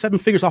made 7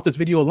 figures off this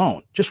video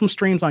alone, just from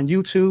streams on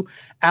YouTube,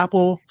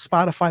 Apple,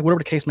 Spotify, whatever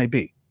the case may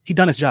be. He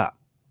done his job.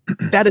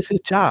 That is his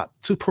job,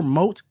 to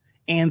promote.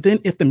 And then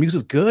if the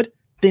music's good,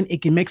 then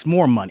it makes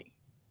more money.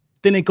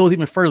 Then it goes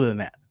even further than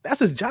that. That's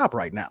his job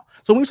right now.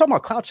 So when we talk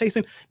about clout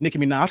chasing, Nicki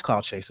Minaj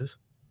clout chases.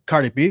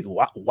 Cardi B,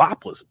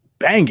 WAP was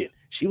banging.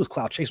 She was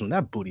clout chasing with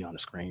that booty on the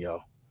screen,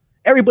 yo.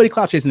 Everybody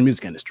clout chasing in the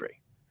music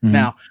industry. Mm-hmm.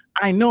 Now,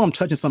 I know I'm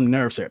touching some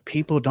nerves here.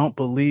 People don't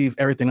believe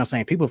everything I'm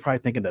saying. People are probably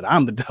thinking that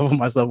I'm the devil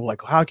myself.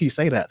 Like, how can you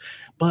say that?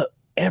 But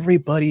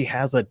everybody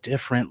has a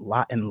different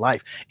lot in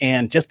life.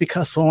 And just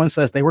because someone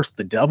says they worship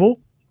the devil,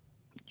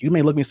 you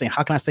may look at me saying,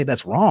 how can I say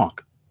that's wrong?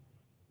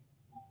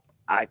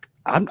 I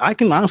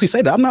can honestly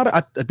say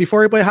that before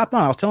everybody hopped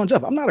on, I was telling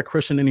Jeff, I'm not a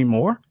Christian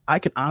anymore. I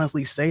can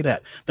honestly say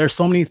that there's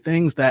so many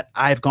things that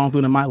I've gone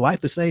through in my life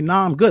to say,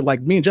 nah, I'm good.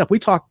 Like me and Jeff, we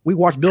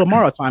watch Bill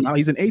Maher all the time. How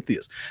he's an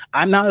atheist.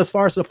 I'm not as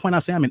far as to the point I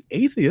say I'm an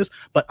atheist,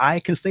 but I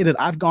can say that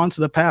I've gone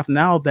to the path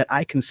now that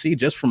I can see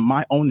just from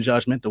my own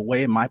judgment, the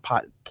way my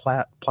plot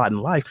in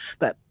life,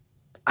 that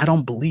I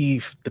don't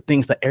believe the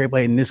things that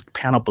everybody in this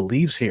panel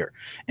believes here.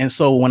 And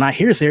so when I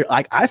hear this here,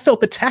 like, I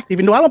felt attacked,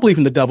 even though I don't believe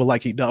in the devil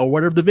like he does, or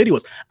whatever the video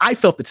is. I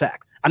felt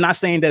attacked. I'm not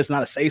saying that it's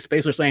not a safe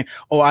space or saying,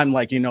 oh, I'm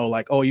like,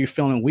 oh, you're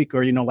feeling weak,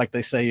 or, like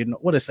they say,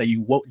 what they say,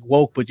 you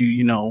woke, but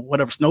you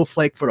whatever,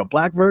 snowflake for the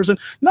black version.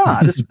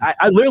 Nah,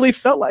 I literally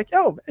felt like,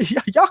 yo,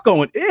 y'all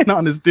going in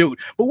on this dude.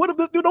 But what if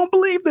this dude don't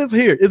believe this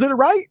here? Is it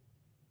right?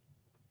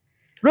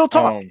 Real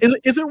talk.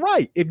 Is it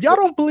right? If y'all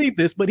don't believe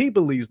this, but he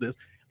believes this,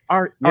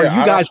 are you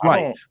guys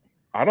right?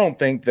 I don't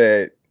think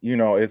that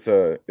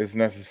it's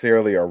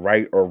necessarily a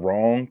right or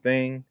wrong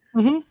thing.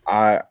 Mm-hmm.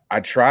 I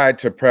tried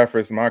to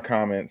preface my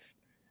comments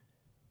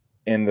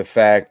in the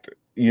fact,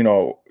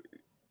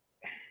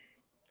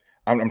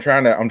 I'm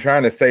trying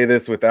to say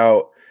this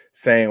without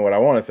saying what I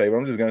want to say, but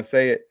I'm just gonna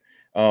say it.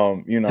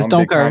 Just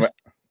don't curse.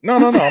 No.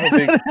 I'm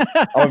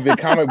a big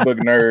comic book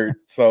nerd.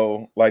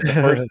 So like the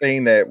first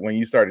thing that when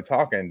you started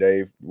talking,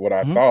 Dave, what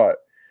I thought,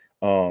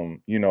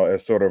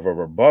 as sort of a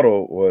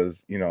rebuttal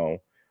was,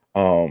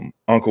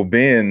 Uncle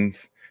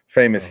Ben's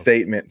famous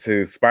statement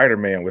to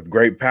Spider-Man, with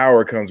great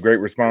power comes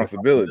great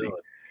responsibility.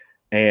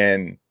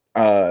 And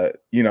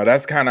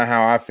that's kind of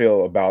how I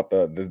feel about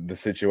the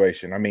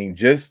situation. I mean,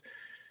 it's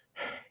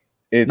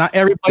not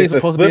everybody's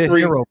supposed to be a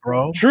hero,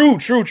 bro. True.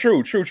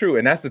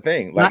 And that's the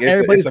thing. Like, not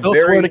everybody's built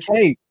toward a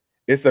cake.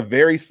 It's a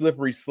very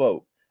slippery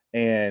slope,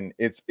 and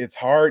it's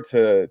hard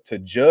to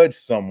judge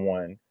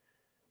someone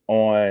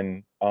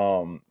on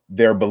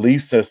their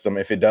belief system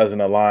if it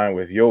doesn't align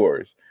with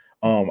yours.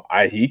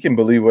 He can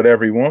believe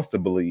whatever he wants to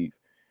believe.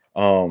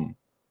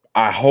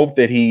 I hope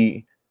that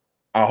he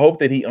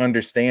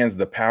understands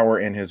the power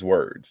in his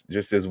words,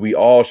 just as we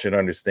all should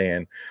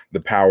understand the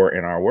power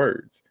in our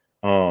words.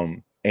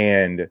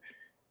 And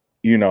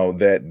you know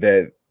that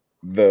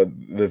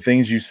the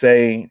things you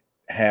say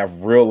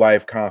have real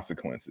life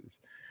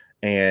consequences.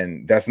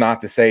 And that's not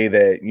to say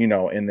that, you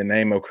know, in the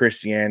name of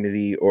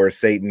Christianity or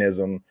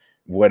Satanism,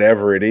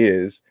 whatever it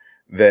is,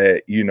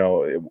 that, you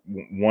know,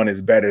 one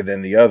is better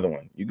than the other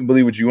one. You can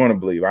believe what you want to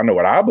believe. I know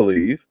what I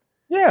believe.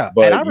 Yeah,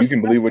 but you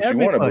can believe what you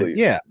want to believe.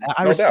 Yeah,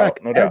 I respect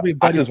everybody's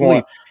I just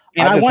belief. want,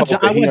 and I want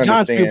John's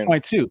understands.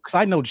 Viewpoint too, because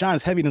I know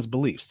John's heavy in his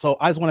beliefs. So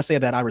I just want to say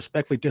that I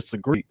respectfully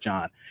disagree,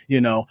 John.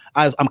 You know,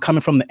 I'm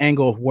coming from the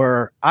angle of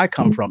where I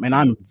come from, and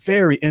I'm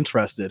very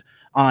interested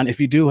on if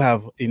you do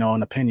have, you know,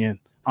 an opinion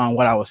on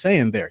what I was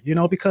saying there. You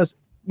know, because,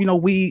 you know,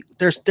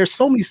 there's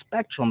so many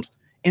spectrums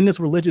in this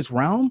religious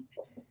realm.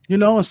 You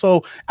know, and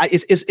so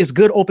it's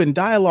good open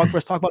dialogue for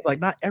us to talk about, like,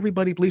 not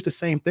everybody believes the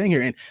same thing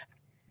here. And,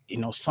 you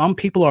know, some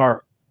people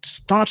are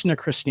staunch in their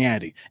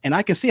Christianity. And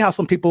I can see how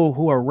some people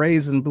who are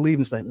raised and believe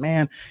and say,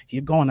 man,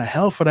 you're going to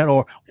hell for that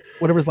or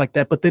whatever is like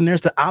that. But then there's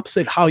the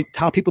opposite,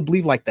 how people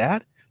believe like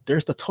that.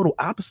 There's the total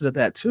opposite of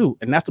that too.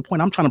 And that's the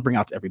point I'm trying to bring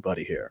out to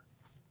everybody here.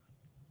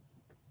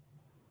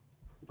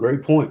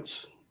 Great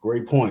points.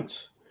 Great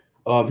points.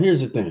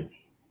 Here's the thing.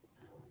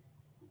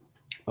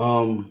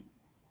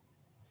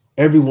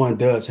 Everyone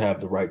does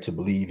have the right to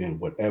believe in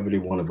whatever they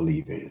want to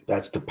believe in.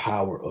 That's the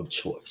power of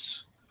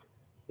choice.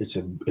 It's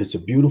a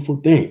beautiful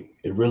thing.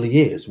 It really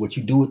is. What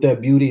you do with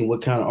that beauty and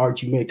what kind of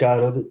art you make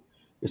out of it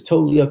is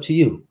totally up to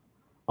you.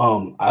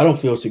 I don't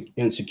feel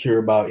insecure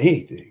about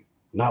anything.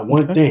 Not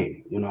one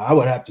thing. You know, I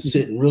would have to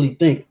sit and really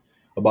think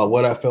about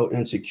what I felt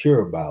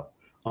insecure about.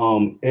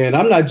 And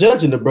I'm not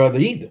judging the brother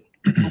either.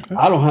 Okay.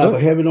 I don't have a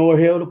heaven or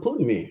hell to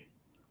put him in.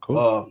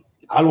 Cool.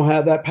 I don't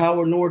have that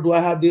power, nor do I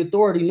have the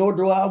authority, nor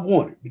do I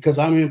want it, because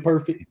I'm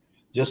imperfect,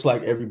 just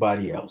like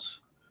everybody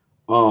else.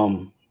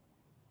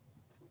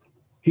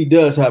 He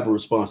does have a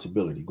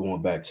responsibility,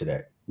 going back to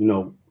that. You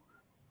know,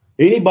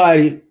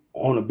 anybody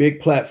on a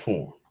big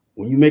platform,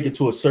 when you make it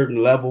to a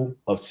certain level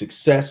of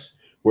success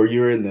where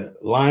you're in the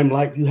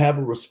limelight, you have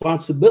a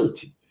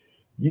responsibility.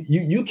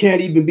 You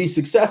can't even be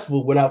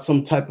successful without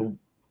some type of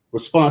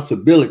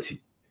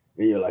responsibility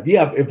in your life. You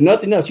have, if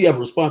nothing else, you have a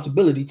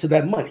responsibility to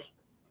that money.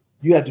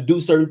 You have to do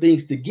certain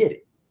things to get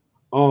it.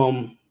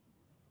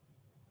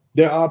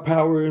 There are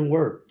power in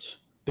words.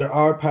 There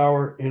are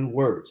power in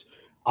words.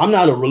 I'm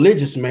not a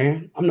religious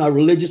man. I'm not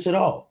religious at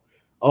all.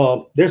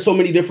 There's so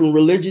many different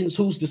religions.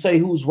 Who's to say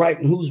who's right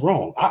and who's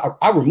wrong?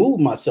 I remove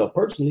myself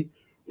personally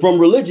from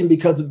religion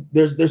because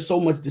there's so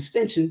much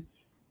distinction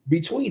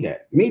between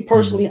that. Me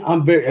personally,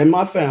 I'm very, and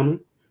my family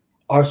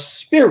are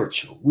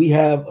spiritual. We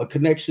have a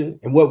connection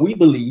in what we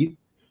believe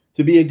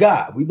to be a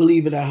God. We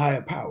believe in that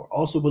higher power.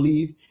 Also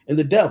believe in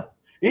the devil.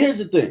 And here's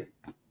the thing.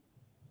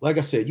 Like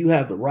I said, you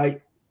have the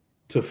right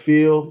to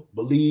feel,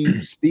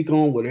 believe, speak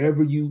on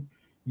whatever you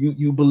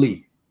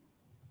believe.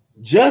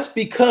 Just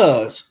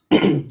because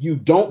you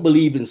don't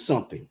believe in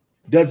something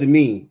doesn't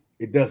mean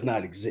it does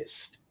not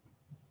exist.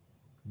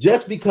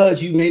 Just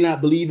because you may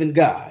not believe in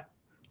God,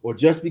 or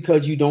just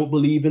because you don't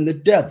believe in the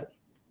devil,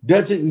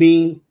 doesn't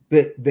mean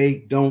that they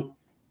don't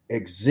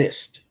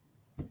exist.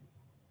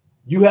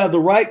 You have the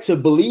right to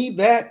believe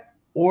that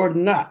or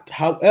not.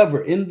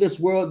 However, in this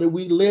world that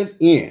we live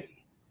in,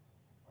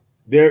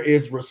 there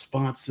is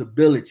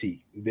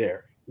responsibility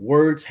there.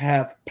 Words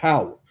have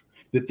power.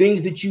 The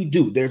things that you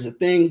do, there's a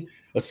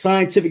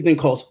scientific thing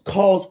called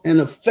cause and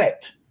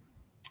effect.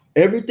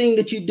 Everything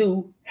that you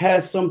do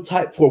has some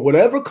type, for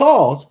whatever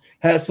cause,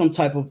 has some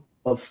type of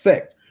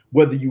effect,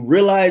 whether you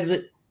realize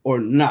it or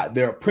not.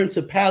 There are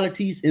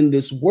principalities in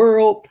this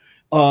world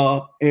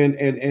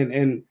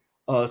and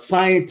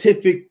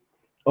scientific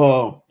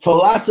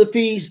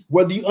philosophies,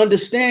 whether you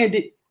understand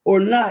it or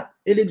not,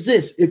 it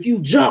exists. If you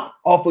jump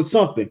off of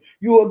something,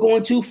 you are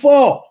going to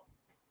fall.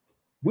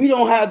 We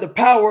don't have the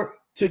power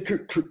to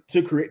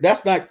create.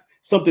 That's not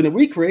something that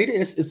we created.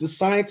 It's the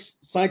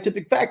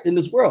scientific fact in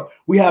this world.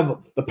 We have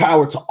the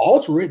power to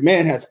alter it.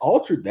 Man has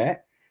altered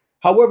that.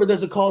 However,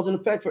 there's a cause and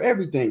effect for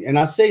everything. And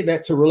I say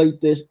that to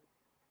relate this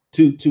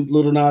to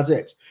Lil Nas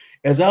X.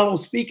 As I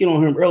was speaking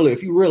on him earlier,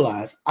 if you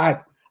realize, I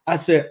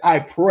said, I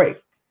pray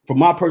for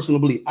my personal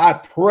belief. I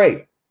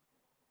pray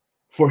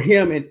for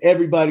him and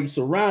everybody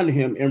surrounding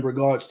him in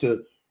regards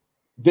to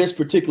this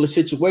particular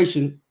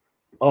situation,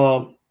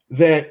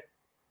 that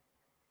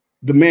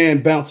the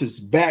man bounces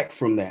back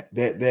from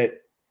that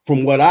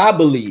from what I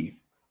believe.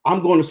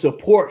 I'm going to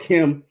support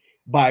him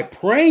by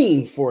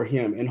praying for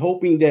him and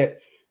hoping that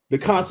the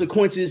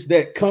consequences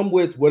that come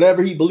with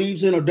whatever he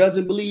believes in or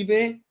doesn't believe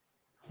in,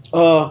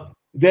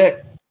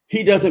 that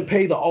he doesn't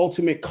pay the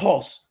ultimate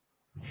cost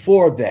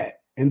for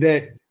that, and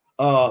that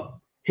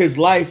his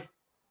life,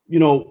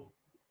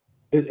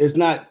 is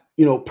not,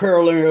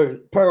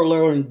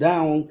 paralleling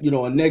down,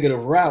 a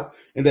negative route,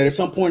 and that at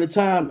some point in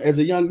time, as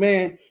a young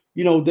man,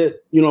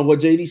 what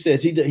JD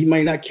says, he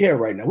might not care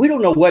right now. We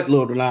don't know what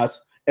Lil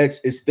Nas X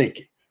is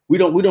thinking. We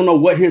don't know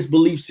what his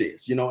beliefs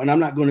is, you know, and I'm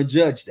not going to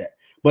judge that.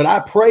 But I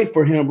pray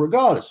for him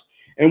regardless.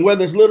 And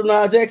whether it's Lil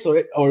Nas X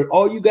or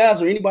all you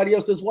guys or anybody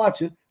else that's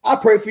watching, I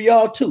pray for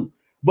y'all too.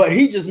 But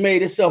he just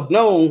made himself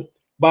known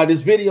by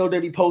this video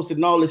that he posted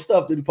and all this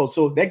stuff that he posted.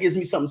 So that gives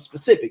me something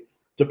specific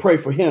to pray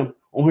for him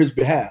on his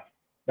behalf.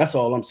 That's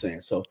all I'm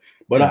saying. So,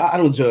 but I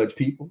don't judge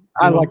people.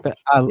 I like that.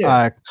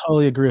 I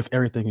totally agree with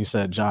everything you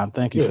said, John.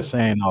 Thank you for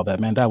saying all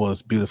that, man. That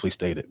was beautifully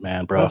stated,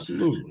 man, bro.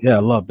 Absolutely. Yeah,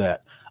 I love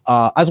that.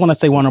 I just want to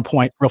say one more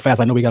point real fast.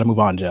 I know we got to move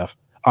on, Jeff,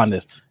 on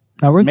this.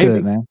 No, we're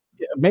good, man.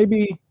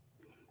 Maybe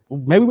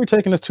we're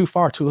taking this too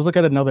far too. Let's look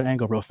at another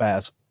angle real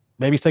fast.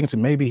 Maybe he's taking to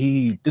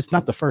this is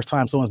not the first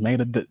time someone's made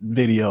a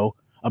video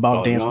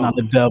about dancing on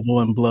the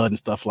devil and blood and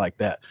stuff like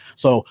that.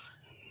 So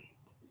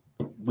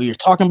we're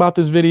talking about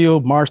this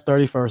video March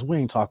 31st. We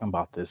ain't talking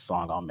about this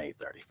song on May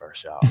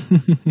 31st,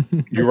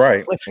 y'all. You're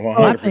right.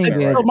 My thing is,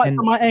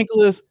 my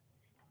angle is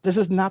this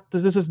is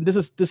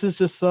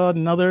just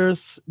another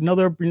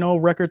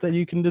record that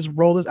you can just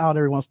roll this out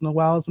every once in a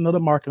while. It's another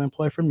marketing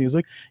play for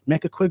music.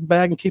 Make a quick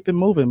bag and keep it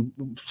moving.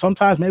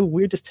 Sometimes maybe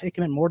we're just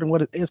taking it more than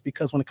what it is,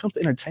 because when it comes to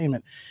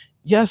entertainment,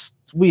 yes,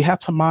 we have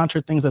to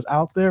monitor things that's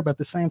out there, but at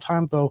the same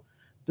time, though,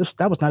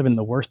 that was not even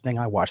the worst thing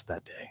I watched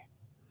that day.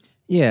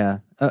 Yeah,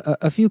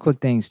 a few quick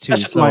things too.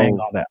 That's just my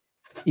angle on that.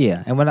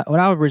 Yeah, and when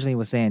I originally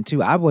was saying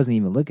too, I wasn't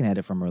even looking at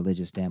it from a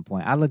religious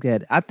standpoint.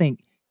 I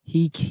think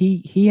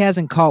he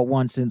hasn't caught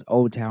one since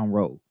Old Town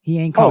Road. He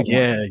ain't caught one.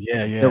 Yeah.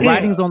 The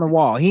writing's on the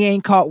wall. He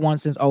ain't caught one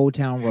since Old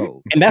Town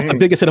Road. And that's the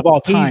biggest hit of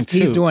all time,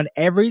 He's doing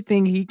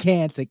everything he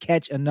can to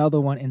catch another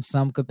one in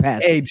some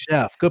capacity. Hey,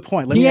 Jeff, good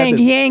point. He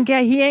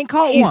ain't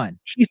caught one.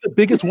 He's the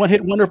biggest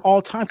one-hit wonder of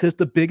all time, because it's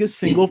the biggest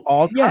single of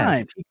all time.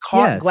 Yes. He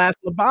caught glass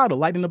in the bottle,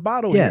 light in the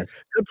bottle. Yes.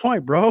 Here. Good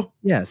point, bro.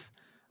 Yes.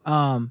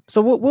 So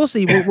we'll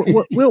see.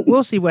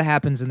 We'll see what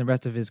happens in the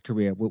rest of his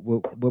career.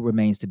 What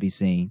remains to be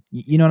seen.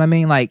 You know what I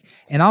mean? Like,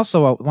 and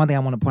also one thing I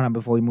want to point out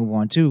before we move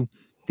on too,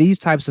 these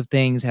types of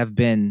things have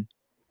been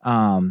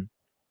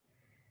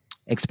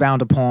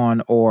expounded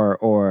upon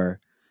or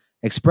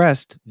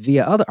expressed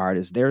via other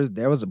artists.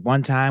 There was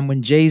one time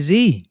when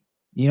Jay-Z,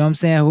 you know what I'm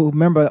saying, who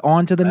remember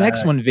On to the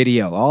Next One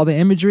video, all the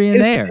imagery in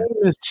there. His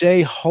name is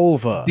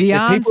Jehovah.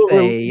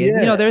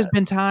 Beyonce, there's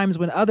been times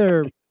when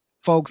other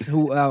folks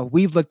who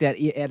we've looked at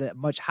a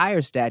much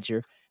higher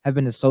stature have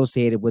been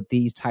associated with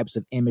these types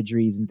of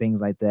imageries and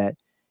things like that.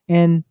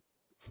 And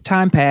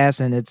time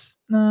passed, and it's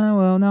they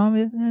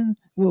were.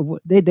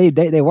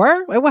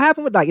 What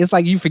happened with, like, it's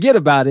like you forget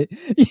about it.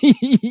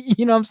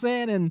 You know what I'm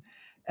saying? And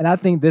I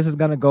think this is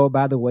gonna go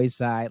by the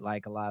wayside,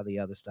 like a lot of the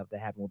other stuff that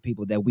happened with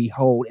people that we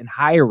hold in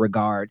higher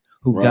regard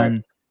who've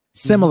done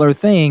similar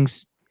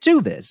things to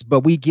this.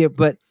 But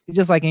it's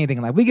just like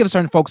anything, like we give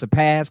certain folks a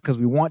pass because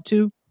we want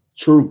to.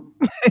 True.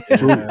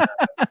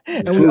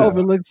 And we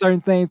overlook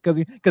certain things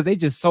because they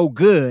just so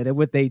good at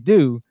what they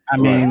do. I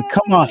mean,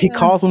 come on. He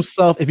calls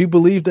himself, if you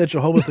believe that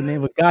Jehovah's the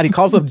name of God, he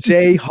calls him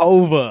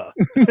Jehovah.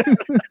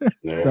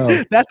 So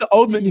that's the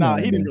ultimate. He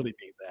didn't really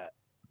mean that.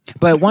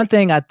 But one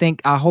thing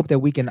I hope that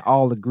we can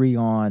all agree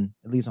on,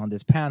 at least on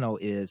this panel,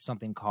 is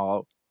something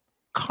called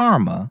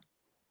karma.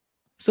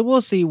 So we'll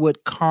see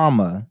what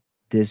karma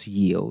this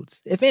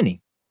yields, if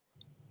any.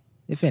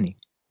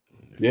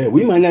 Yeah,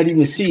 we might not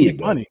even see it.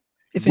 Funny.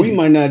 We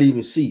might not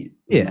even see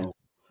it.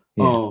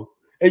 Yeah.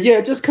 And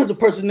just because a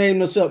person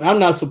named themselves, I'm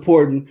not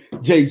supporting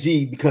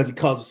Jay-Z because he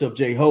calls himself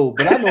J-Ho,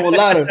 but I know a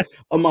lot of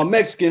my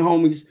Mexican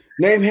homies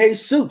named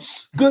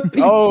Jesus. Good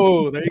people.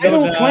 Oh, there you they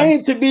go, don't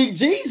claim to be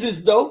Jesus,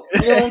 though.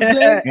 You know what I'm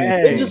saying?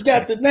 They just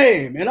got the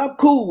name, and I'm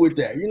cool with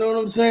that. You know what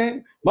I'm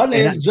saying? My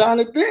name is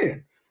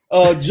Jonathan.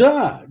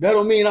 John. That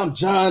don't mean I'm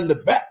John the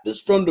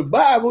Baptist from the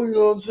Bible. You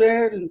know what I'm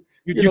saying? And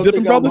you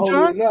dipping brothers,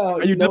 John?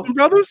 Are you dipping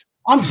brothers?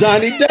 I'm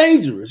Johnny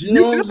Dangerous. You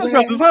know what I'm saying?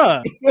 Brothers,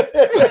 huh?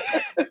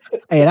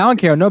 Hey, and I don't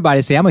care what nobody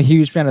say. I'm a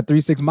huge fan of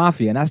 3 6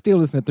 Mafia, and I still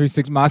listen to 3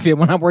 6 Mafia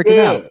when I'm working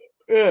out.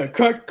 Yeah,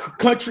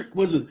 country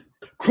was it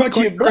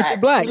Crunchy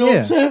Black? You know what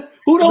I'm saying?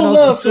 Who don't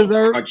love some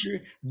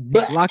Country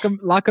Black?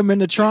 Lock them in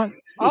the trunk.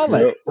 All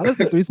that. I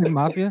listen to 3 6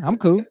 Mafia. I'm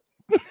cool.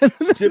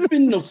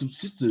 Sipping on some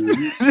sisters.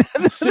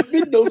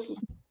 Sipping on some.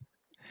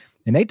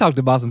 And they talked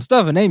about some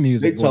stuff in their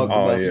music. They talked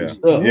about some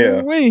stuff.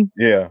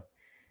 Yeah.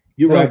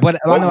 You're right. But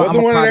I know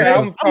wasn't one of their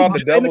albums called The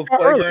Devil's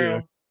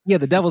Playground? Yeah,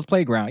 The Devil's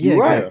Playground. Yeah,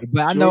 exactly.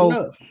 But I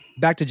know,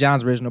 back to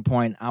John's original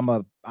point, I'm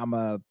a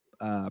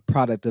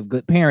product of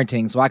good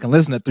parenting, so I can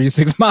listen to 3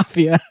 6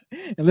 Mafia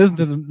and listen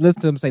to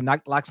them say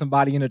lock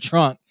somebody in the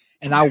trunk,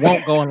 and I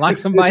won't go and lock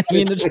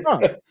somebody in the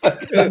trunk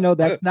because I know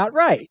that's not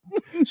right.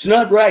 It's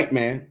not right,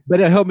 man. But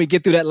it'll help me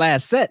get through that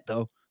last set,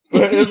 though.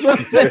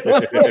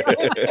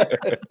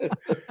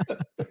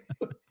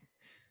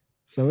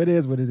 So it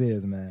is what it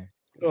is, man.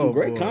 Some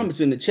great comments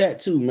in the chat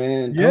too,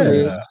 man.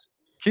 Yeah,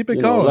 keep it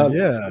going.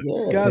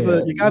 You guys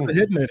are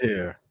hitting it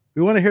here.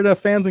 We want to hear that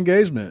fans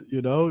engagement.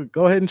 Go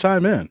ahead and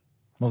chime in.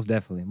 Most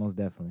definitely.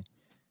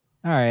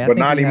 All right, but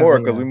not anymore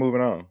because we're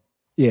moving on.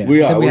 Yeah,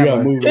 we are moving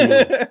on.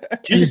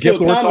 You guess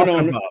what we're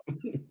talking about?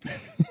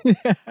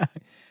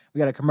 We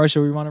got a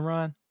commercial we want to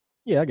run.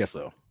 Yeah, I guess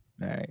so.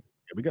 All right,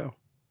 here we go.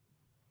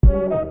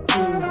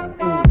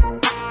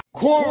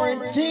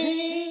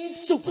 Quarantine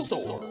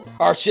Superstore.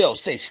 Our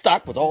shelves stay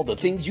stocked with all the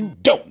things you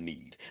don't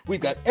need.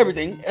 We've got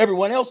everything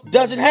everyone else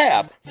doesn't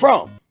have,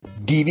 from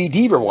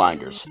DVD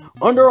rewinders,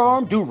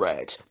 underarm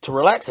do-rags to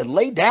relax and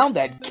lay down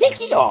that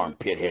kinky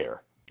armpit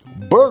hair,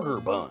 burger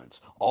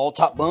buns, all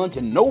top buns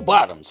and no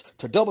bottoms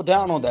to double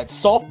down on that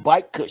soft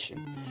bite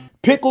cushion,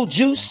 pickle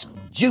juice,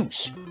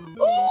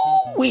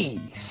 ooh-wee,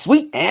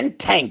 sweet and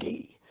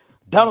tangy,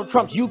 Donald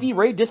Trump's UV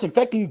ray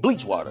disinfecting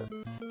bleach water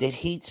that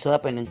heats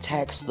up and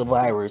attacks the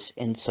virus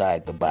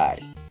inside the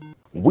body.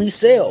 We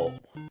sell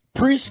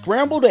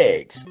pre-scrambled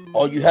eggs.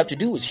 All you have to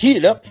do is heat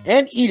it up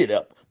and eat it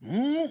up.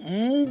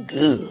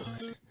 Good.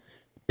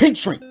 Pink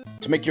shrimp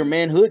to make your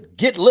manhood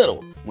get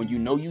little when you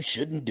know you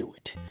shouldn't do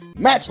it.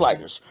 Match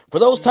lighters for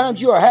those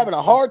times you are having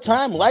a hard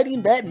time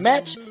lighting that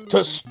match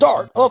to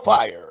start a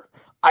fire.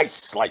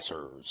 Ice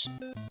slicers.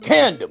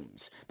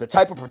 Condoms, the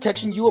type of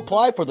protection you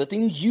apply for the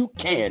things you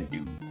can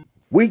do.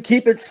 We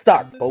keep it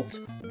stocked, folks.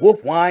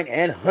 Wolf wine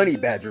and honey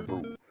badger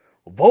brew.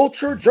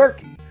 Vulture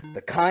jerky,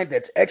 the kind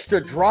that's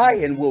extra dry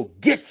and will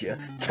get you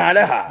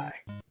kinda high.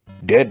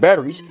 Dead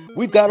batteries,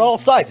 we've got all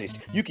sizes.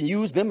 You can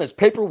use them as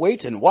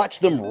paperweights and watch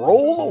them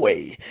roll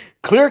away.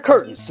 Clear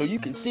curtains so you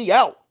can see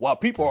out while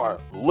people are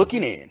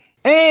looking in.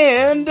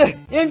 And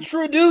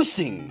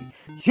introducing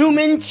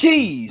human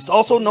cheese,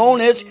 also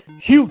known as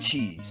Hugh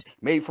cheese,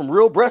 made from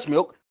real breast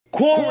milk.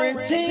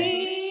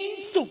 Quarantine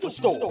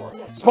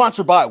Superstore,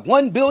 sponsored by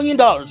 $1 billion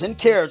in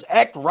CARES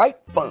Act Right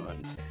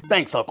funds.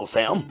 Thanks, Uncle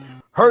Sam.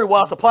 Hurry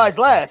while supplies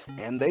last,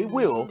 and they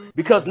will,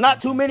 because not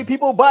too many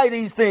people buy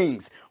these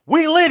things.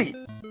 We Liddy,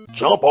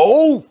 jump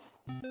off.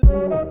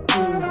 All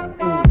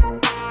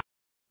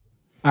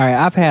right,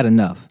 I've had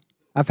enough.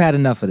 I've had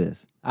enough of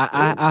this.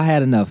 I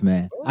had enough,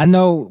 man. I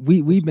know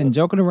we've been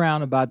joking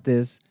around about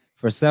this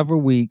for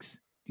several weeks.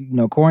 You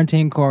know,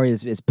 Quarantine Corey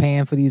is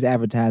paying for these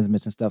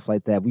advertisements and stuff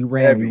like that. We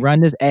ran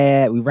this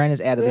ad at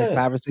least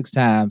 5 or 6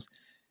 times.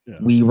 Yeah.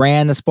 We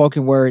ran the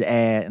spoken word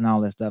ad and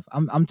all that stuff.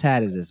 I'm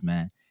tired of this,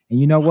 man. And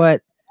you know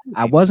what?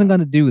 I wasn't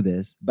gonna do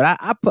this, but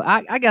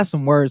I got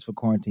some words for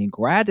Quarantine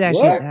Corey. I had to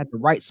actually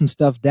write some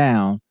stuff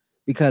down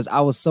because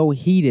I was so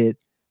heated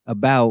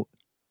about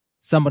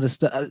some of the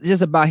stuff,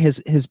 just about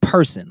his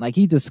person. Like,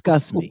 he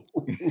disgusts me.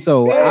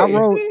 So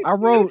I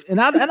wrote,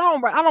 and I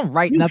don't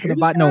write nothing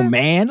about no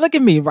man. Look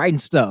at me writing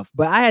stuff,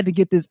 but I had to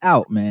get this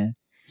out, man.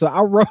 So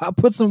I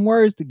put some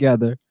words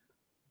together,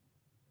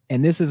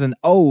 and this is an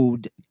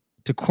ode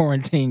to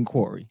Quarantine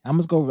Corey. I'm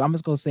just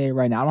gonna say it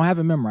right now. I don't have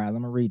it memorized.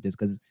 I'm gonna read this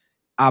because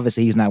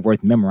obviously he's not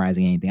worth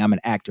memorizing anything. I'm an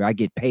actor. I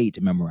get paid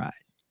to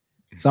memorize.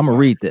 So I'm gonna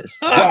read this.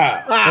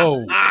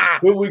 Oh,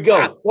 here we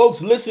go,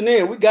 folks. Listen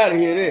in. We gotta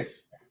hear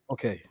this.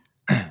 Okay.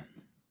 A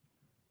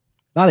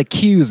lot of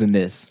cues in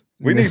this.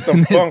 We need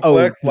some funk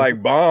flex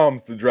like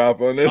bombs to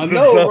drop on this. I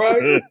know,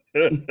 right?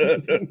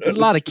 There's a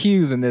lot of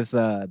cues in this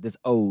this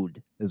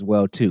ode as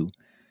well too.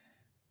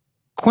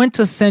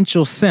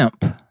 Quintessential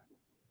simp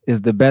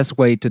is the best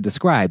way to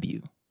describe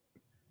you.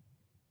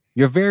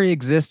 Your very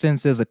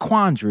existence is a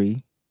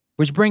quandary,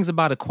 which brings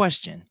about a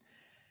question.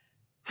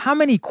 How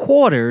many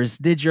quarters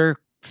did your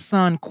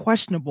son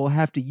Questionable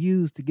have to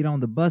use to get on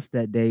the bus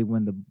that day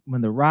when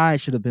the ride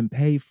should have been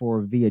paid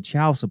for via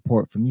child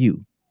support from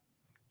you?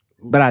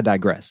 But I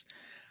digress.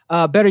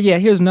 Better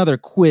yet, here's another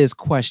quiz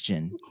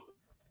question.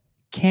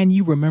 Can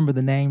you remember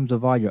the names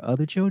of all your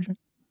other children?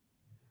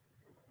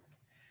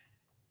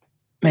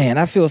 Man,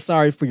 I feel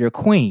sorry for your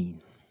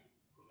queen.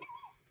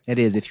 That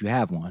is, if you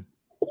have one.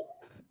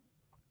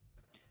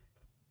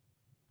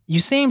 You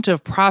seem to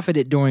have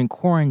profited during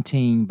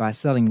quarantine by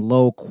selling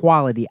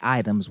low-quality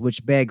items,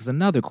 which begs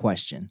another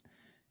question.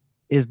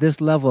 Is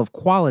this level of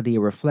quality a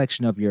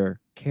reflection of your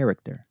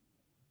character?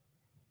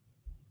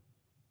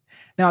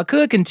 Now, I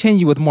could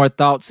continue with more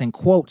thoughts and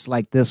quotes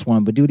like this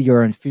one, but due to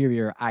your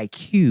inferior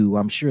IQ,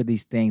 I'm sure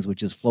these things would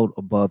just float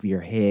above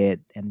your head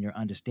and your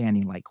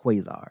understanding like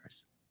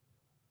quasars.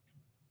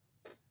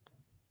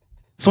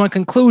 So in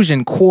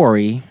conclusion,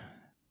 Corey,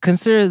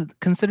 consider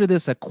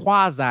this a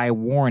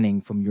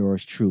quasi-warning from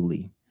yours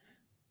truly.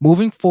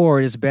 Moving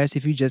forward, it's best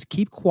if you just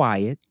keep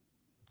quiet,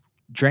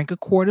 drink a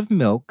quart of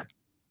milk,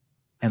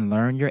 and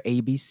learn your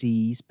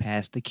ABCs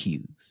past the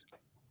Q's.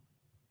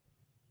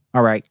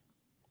 All right.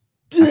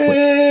 Dang!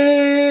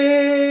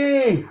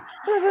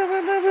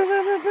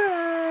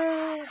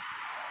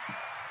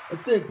 I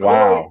think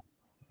wow.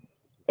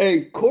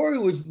 Corey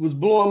was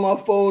blowing my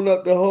phone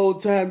up the whole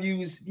time you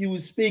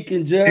was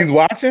speaking, Jeff. He's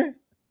watching?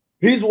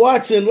 He's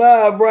watching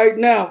live right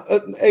now.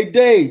 Hey,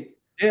 Dave.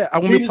 Yeah,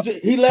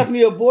 he left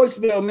me a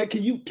voicemail, man.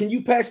 Can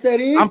you patch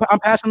that in? I'm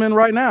patching him in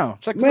right now.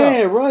 Check this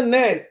man, out. Run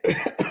that.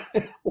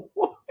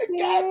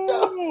 God,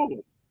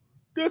 no.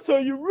 That's how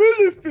you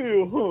really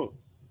feel, huh?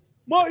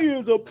 My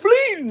ears are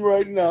bleeding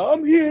right now.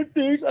 I'm hearing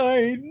things I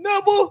ain't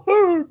never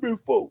heard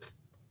before.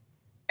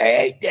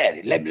 Hey,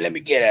 Daddy, let me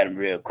get at him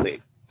real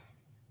quick.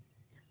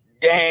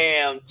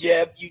 Damn,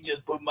 Jeff, you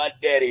just put my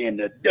daddy in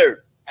the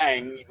dirt. I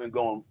ain't even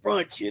gonna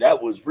front you.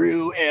 That was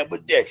real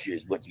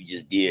ambidextrous what you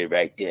just did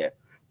right there.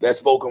 That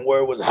spoken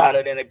word was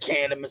hotter than a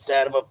can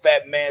inside of a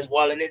fat man's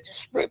wallet at the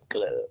strip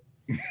club.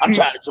 I'm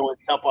trying to join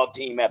the jump off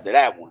team after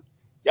that one.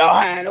 Y'all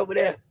hiring over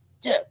there?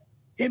 Jeff,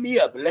 hit me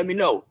up and let me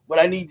know what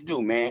I need to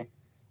do, man.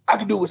 I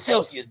can do what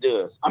Celsius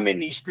does. I'm in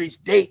these streets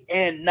day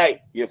and night.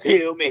 You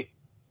feel me?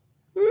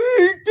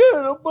 Ain't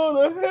that about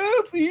a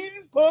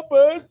half-eaten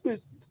Popeye's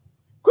biscuit?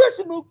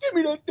 Questionable, give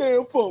me that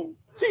damn phone.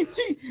 See,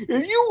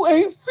 if you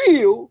ain't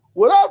feel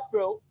what I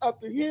felt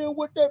after hearing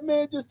what that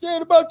man just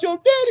said about your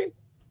daddy,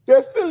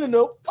 that feeling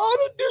of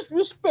utter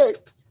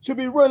disrespect should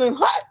be running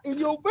hot in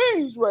your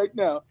veins right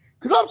now,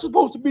 because I'm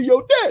supposed to be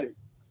your daddy.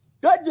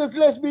 That just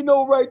lets me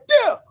know right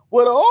there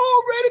what I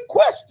already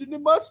questioned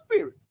in my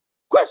spirit.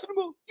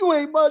 Questionable, you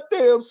ain't my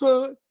damn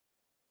son.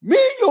 Me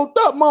and your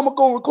thought mama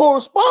gonna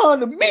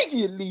correspond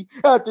immediately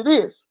after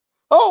this.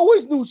 I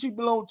always knew she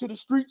belonged to the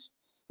streets.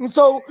 And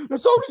so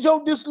did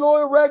your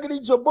disloyal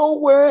raggedy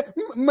jabot wearing.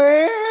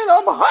 Man,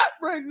 I'm hot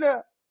right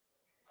now.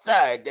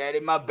 Sorry,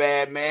 Daddy, my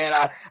bad, man.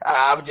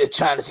 I was just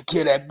trying to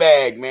secure that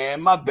bag, man.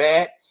 My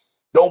bad.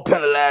 Don't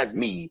penalize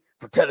me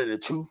for telling the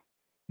truth.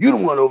 You the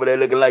one over there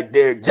looking like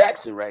Derek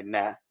Jackson right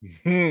now.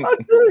 I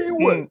tell you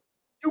what,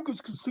 you can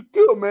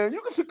secure, man. You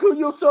can secure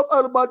yourself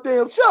out of my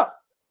damn shop.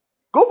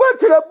 Go back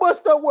to that bus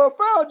stop where I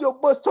found your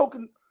bus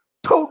token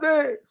tote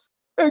ass.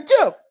 Hey,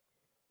 Jeff,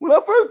 when I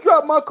first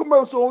dropped my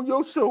commercial on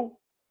your show,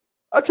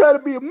 I try to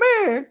be a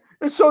man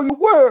and show you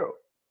world.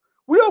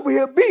 We over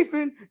here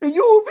beefing and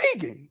you a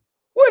vegan.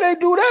 Where they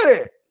do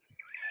that at?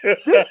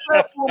 This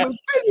platform is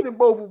bigger than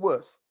both of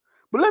us.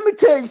 But let me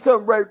tell you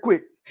something right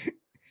quick.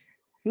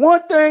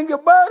 One thing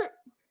about it,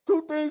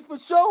 two things for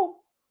sure,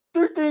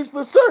 three things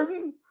for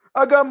certain.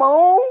 I got my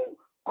own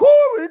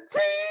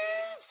quarantine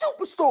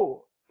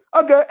superstore.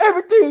 I got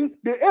everything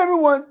that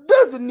everyone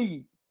doesn't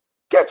need.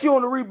 Catch you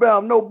on the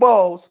rebound, no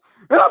balls.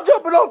 And I'm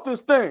jumping off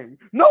this thing,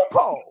 no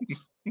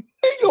pause. And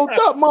your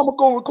top mama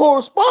gonna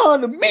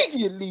correspond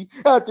immediately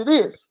after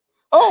this.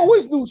 I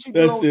always knew she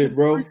belonged. That's it,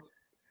 bro.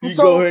 You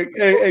go ahead.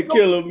 Hey,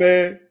 Killer,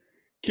 man.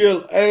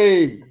 Killer.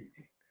 Hey,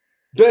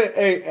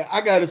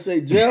 I gotta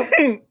say, Jeff,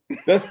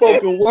 that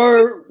spoken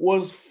word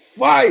was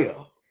fire.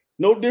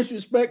 No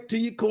disrespect to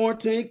you,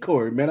 Quarantine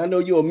Corey, man. I know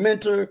you're a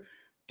mentor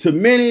to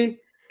many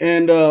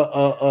and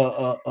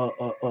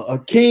a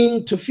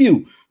king to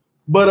few.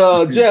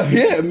 But Jeff,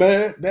 yeah,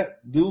 man, that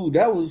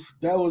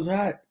was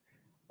hot.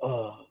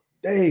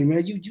 Dang,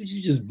 man, you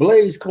just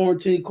blazed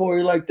Quarantine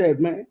Corey like that,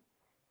 man.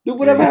 Dude,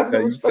 whatever happened to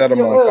you respect set him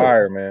your on elders?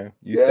 fire, man.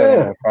 You set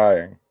him on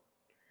fire.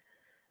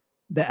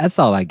 That's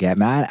all I got,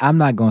 man. I'm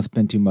not gonna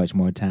spend too much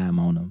more time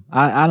on him.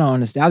 I don't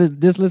understand. I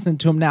just listen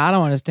to him now. I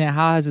don't understand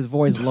how is his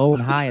voice low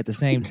and high at the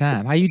same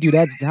time. How you do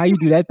that? How you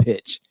do that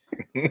pitch?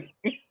 This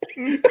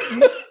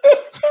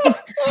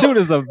dude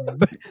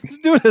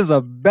is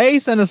a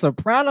bass and a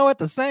soprano at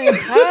the same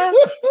time.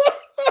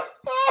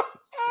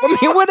 I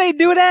mean, when they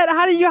do that,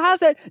 how's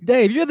that?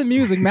 Dave, you're the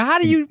music man. How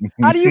do you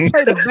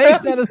play the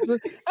bass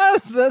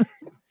and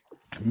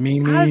me.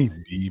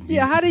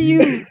 How do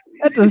you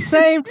at the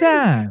same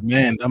time?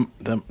 Man,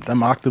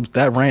 them octaves,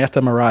 that range, that's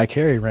the Mariah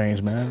Carey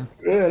range, man.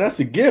 Yeah, that's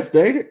a gift,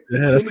 ain't it?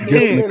 Yeah, that's the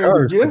gift from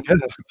the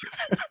curse.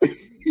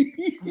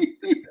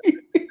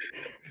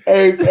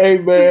 Hey,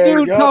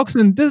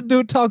 man. This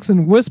dude talks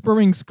in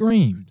whispering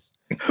screams.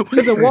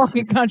 He's a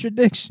walking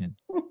contradiction.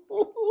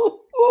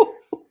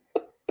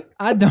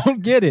 I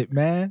don't get it,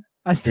 man.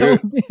 I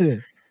don't get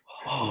it.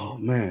 Oh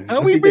man!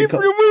 And we beef.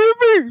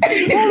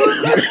 Hey,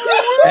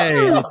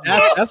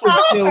 that's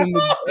what's killing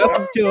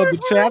the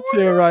chat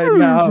here right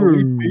now.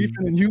 We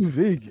beefing and you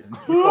vegan.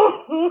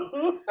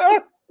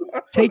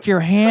 Take your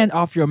hand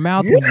off your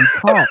mouth when you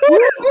talk.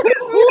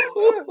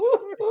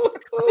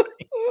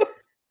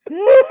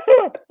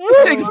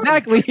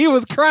 Exactly. He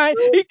was crying.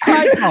 He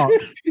cried talk.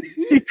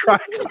 He cried.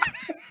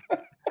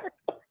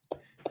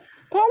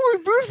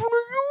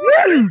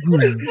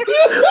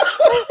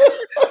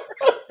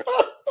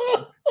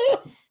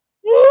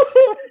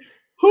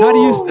 How do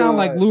you sound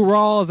like Lou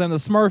Rawls and a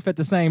Smurf at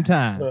the same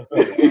time?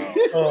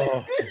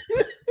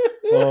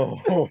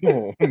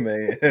 Oh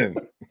man.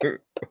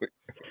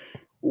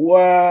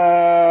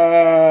 Wow.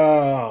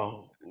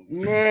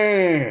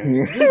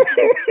 Man.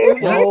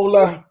 There's a whole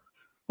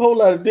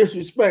lot of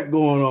disrespect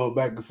going on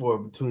back and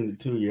forth between the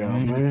two of y'all,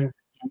 man.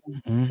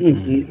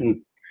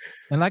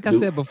 And like I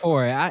said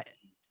before, I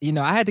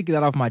had to get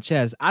that off my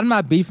chest. I'm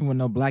not beefing with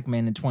no black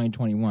man in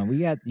 2021. We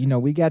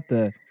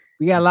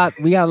got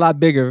a lot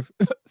bigger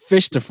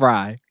fish to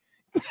fry.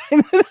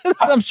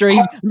 I'm sure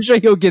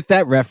he'll get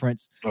that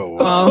reference. Oh,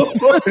 wow.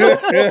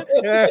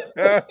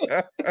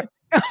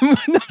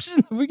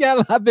 We got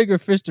a lot bigger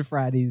fish to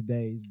fry these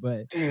days,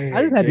 but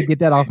I just had to get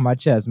that off my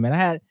chest,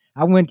 man.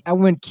 I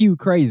went Q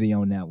crazy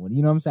on that one.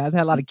 You know what I'm saying? I just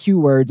had a lot of Q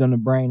words on the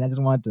brain. I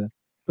just wanted to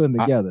put them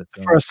together.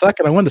 For a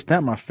second, I wanted to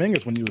snap my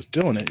fingers when you was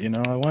doing it. You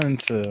know, I wanted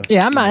to.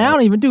 Yeah, I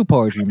don't even do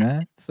poetry,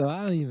 man. So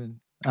I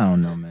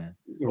don't know, man.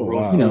 Oh,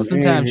 wow. You know,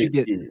 sometimes you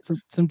get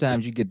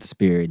the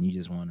spirit and you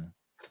just want to.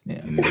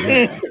 Yeah.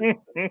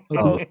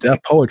 It's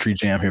Def Poetry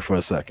Jam here for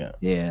a second.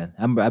 Yeah,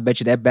 I bet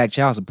you that back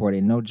child support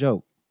ain't no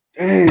joke.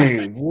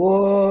 Dang,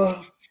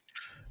 what?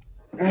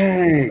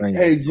 Hey,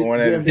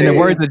 In the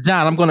words of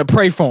John, I'm going to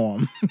pray for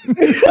him.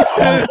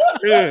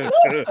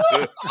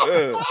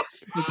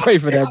 Pray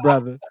for that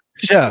brother.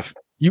 Jeff,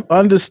 you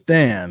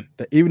understand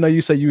that even though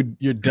you say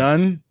you're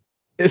done,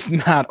 it's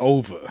not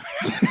over.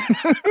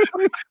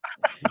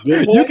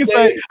 You can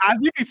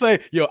say,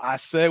 yo, I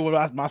said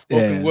what my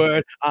spoken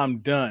word. I'm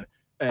done.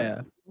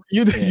 Yeah.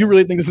 You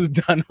really think this is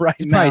done right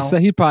now?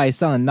 He's probably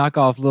selling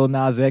knockoff Lil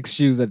Nas X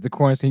shoes at the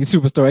Quarantine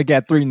Superstore. It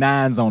got 3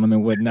 9s on them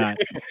and whatnot.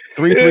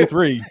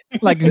 333.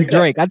 Like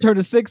Drake. I turned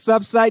a 6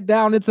 upside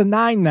down. It's a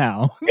 9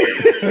 now.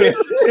 He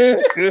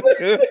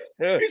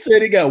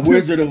said he got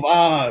Wizard of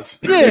Oz.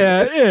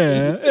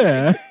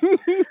 Yeah.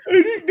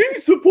 They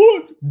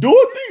support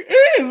Dorothy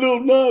and Lil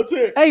Nas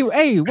X.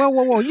 Hey,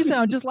 whoa. You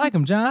sound just like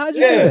him, John. How'd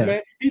you do that?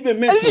 Man. He been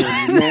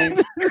mentoring me, man.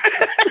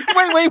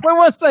 Wait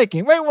 1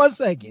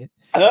 second.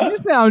 You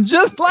sound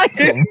just like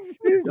him.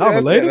 Y'all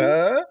related?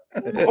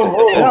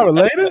 Y'all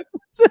related?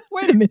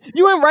 Wait a minute.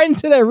 You went right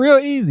into that real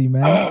easy,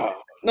 man.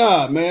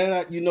 Nah,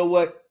 man. You know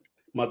what?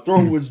 My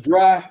throat was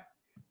dry,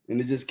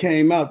 and it just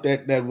came out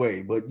that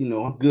way. But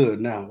I'm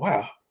good now.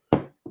 Wow.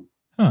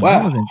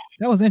 Wow.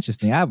 That was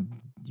interesting.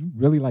 You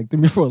really threw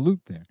me for a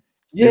loop there.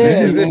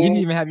 Yeah, you didn't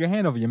even have your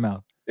hand over your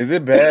mouth. Is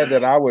it bad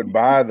that I would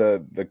buy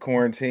the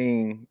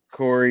Quarantine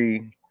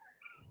Corey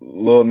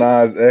Lil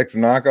Nas X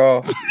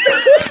knockoff?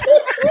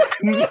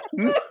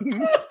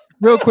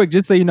 Real quick,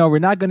 just so you know, we're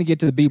not going to get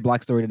to the B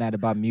Block story tonight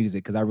about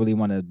music because I really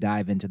want to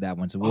dive into that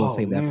one. So we'll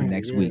save that for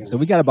next week. So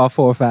we got about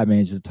 4 or 5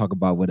 minutes to talk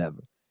about whatever.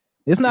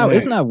 It's not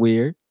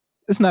weird.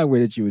 It's not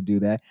weird that you would do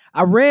that.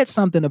 I read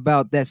something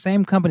about that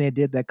same company that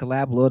did that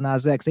collab with Lil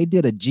Nas X. They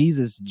did a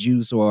Jesus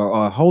juice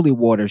or holy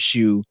water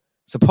shoe,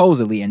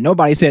 supposedly, and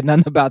nobody said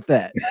nothing about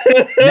that.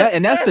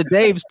 And that's to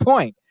Dave's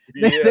point.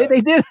 They did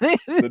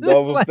the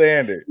double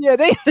standard. Yeah,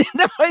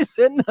 nobody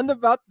said nothing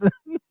about the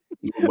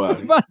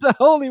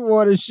holy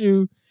water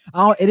shoe.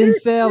 It didn't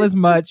sell as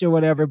much or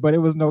whatever, but it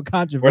was no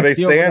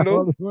controversy. Were they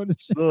sandals? Lil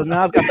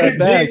Nas got that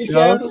bag,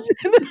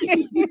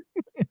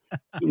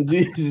 Them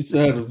Jesus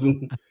sandals.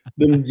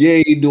 Them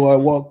yea, do I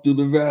walk through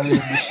the valley of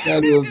the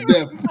shadow of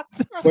death.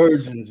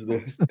 Virgins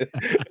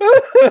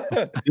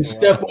there. You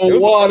step on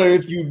water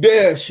if you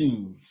dare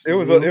shoes. It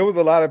was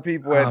a lot of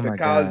people at the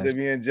college that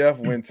me and Jeff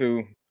went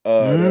to.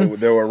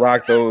 They would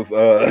rock those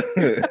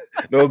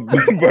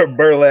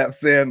burlap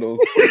sandals.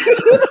 We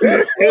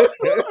used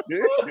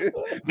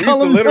to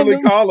literally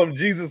call them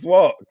Jesus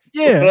walks.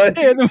 Yeah,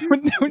 man.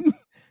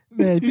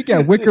 If you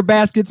got wicker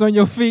baskets on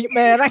your feet,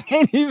 man, I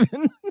can't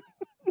even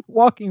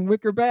walking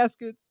wicker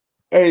baskets.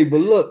 Hey, but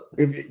look,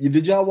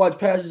 did y'all watch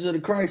Passions of the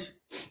Christ?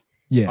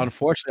 Yeah.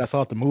 Unfortunately, I saw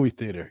it at the movie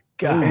theater.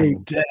 God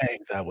dang,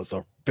 that was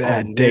a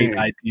bad date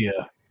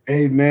idea.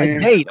 Hey, man. A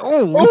date.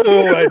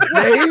 A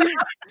date?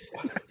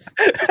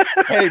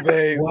 Hey,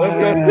 babe, let's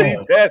go see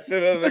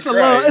Passion of the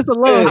Christ. It's a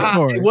love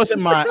story. It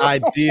wasn't my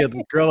idea.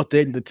 The girl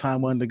dating at the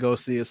time wanted to go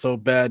see it so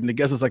bad, and I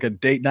guess it's like a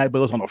date night, but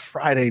it was on a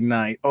Friday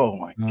night. Oh,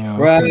 my God.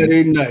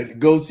 Friday night to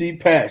go see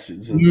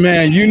Passions.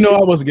 Man, you know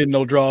I wasn't getting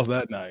no draws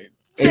that night.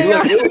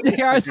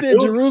 JR said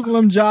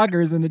Jerusalem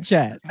joggers in the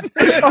chat.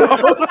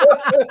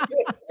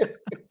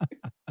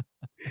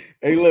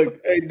 Hey, look,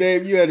 hey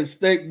Dave, you had a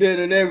steak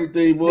dinner and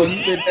everything, boy.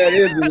 You that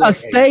is a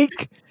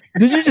steak?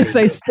 Did you just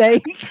say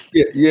steak?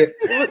 Yeah.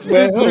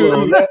 Man,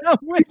 hold on.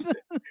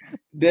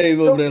 Dave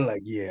over there,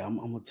 like, yeah, I'm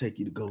gonna take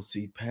you to go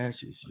see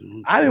Passions. You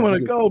know, I didn't want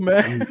to go,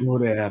 man. I'm gonna go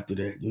there after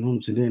that. You know what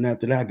I'm saying? Then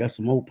after that, I got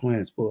some more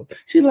plans for her.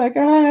 She like,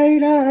 all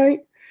right.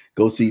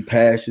 Go see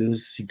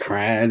Passions. She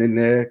crying in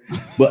there.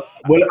 But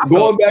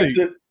going back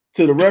to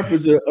the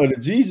reference of the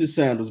Jesus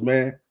sandals,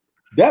 man,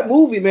 that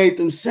movie made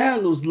them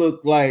sandals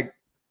look like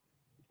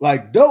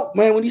dope,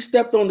 man. When he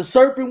stepped on the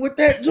serpent with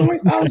that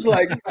joint, I was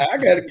like,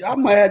 I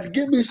might have to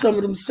give me some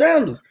of them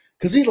sandals.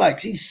 Cause he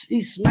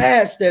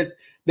smashed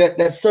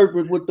that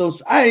serpent with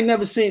those. I ain't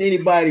never seen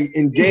anybody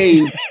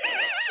engage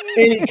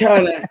any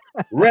kind of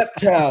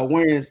reptile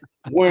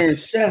wearing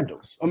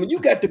sandals. I mean, you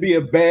got to be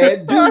a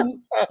bad dude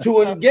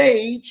to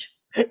engage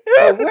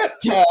a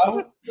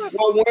reptile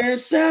while wearing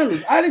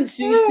sandals. I didn't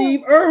see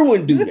Steve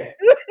Irwin do that.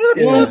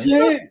 You know what I'm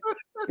saying?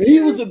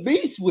 He was a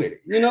beast with it,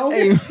 you know?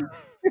 He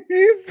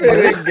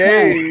said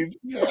engaged.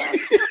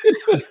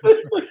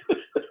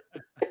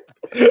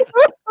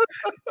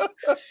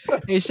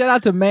 Hey, shout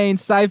out to Main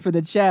Syph in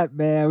the chat,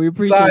 man. We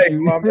appreciate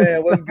you. My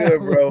man, what's good,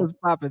 bro? What's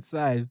poppin',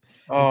 Syph?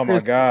 Oh my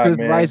God, Chris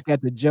man. Rice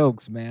got the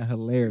jokes, man.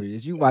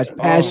 Hilarious. You watch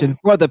Passion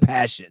for the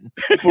passion.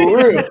 For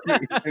real.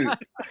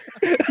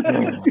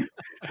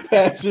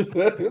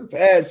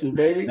 Passion,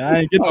 baby. I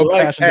ain't getting no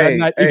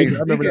passion. I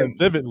remember that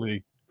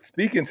vividly.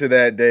 Speaking to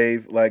that,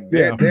 Dave, like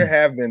there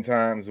have been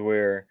times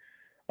where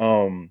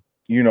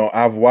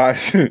I've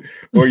watched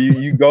or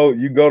you go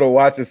to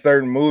watch a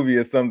certain movie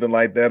or something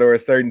like that, or a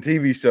certain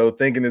TV show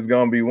thinking it's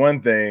gonna be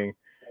one thing,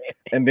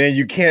 and then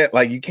you can't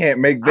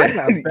make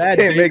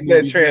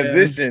that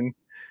transition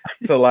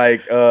to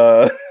like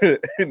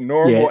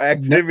normal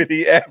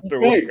activity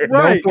afterwards.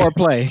 Right.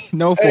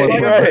 No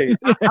foreplay.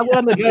 I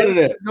wanted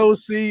to go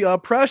see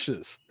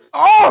Precious.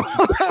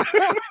 Oh,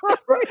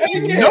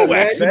 Yeah,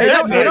 man.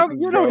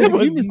 you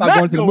can stop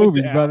going to the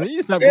movies, brother.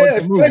 You stop going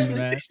to the movies,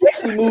 man.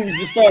 Especially movies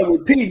that start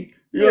with P.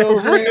 You know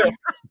what I'm saying?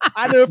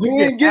 I never You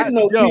forget. ain't getting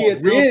no P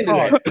at the end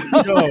of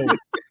that.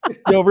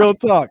 Yo, real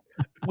talk.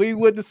 We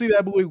went to see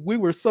that movie. We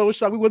were so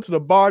shocked. We went to the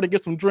bar to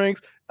get some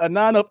drinks.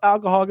 Not enough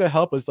alcohol could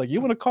help us. Like, you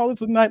want to call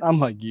this a night? I'm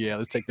like, yeah,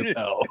 let's take this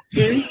L.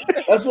 See,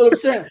 that's what I'm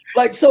saying.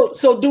 Like,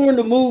 so during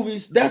the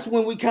movies, that's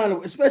when we kind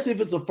of, especially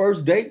if it's a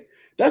first date.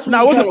 That's when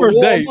it wasn't the first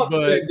date,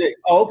 but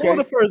oh, okay. It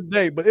was the first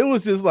date, but it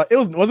was just like it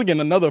was once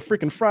again another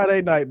freaking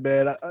Friday night,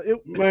 man.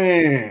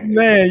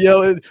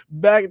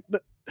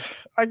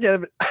 I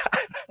get it.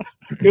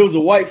 It was a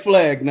white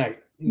flag night.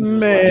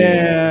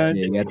 Man,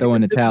 yeah, you got to throw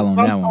in the towel on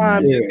that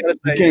one. Yeah.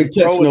 You can't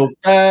touch no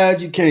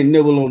thighs. You can't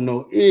nibble on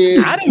no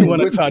ears. I didn't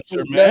want to touch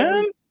her,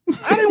 man.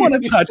 I didn't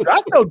want to touch her.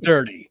 I felt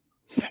dirty.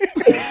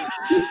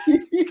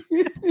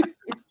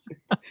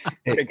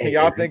 Can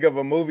y'all think of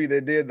a movie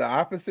that did the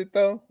opposite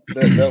though?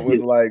 That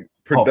was like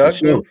productive.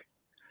 Sure.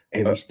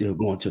 And we still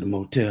going to the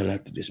motel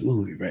after this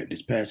movie, right?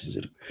 This passage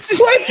of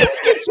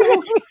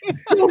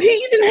no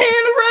heathen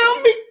hand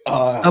around me.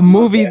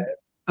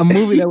 A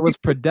movie that was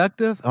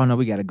productive. Oh no,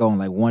 we got to go in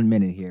like 1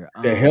 minute here.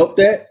 That helped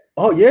that?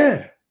 Oh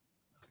yeah.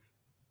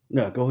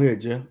 No, go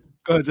ahead, Jeff.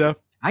 Go ahead, Jeff.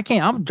 I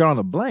can't. I'm drawing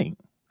a blank.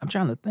 I'm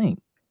trying to think.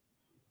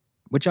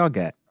 What y'all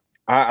got?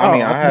 I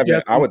mean, I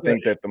haven't. I would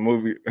think that the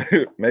movie,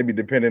 maybe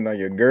depending on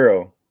your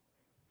girl,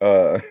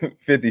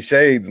 50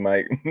 Shades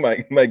might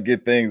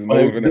get things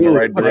moving in the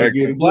right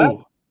direction.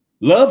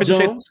 Love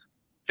Jones.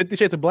 50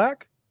 Shades of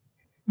Black.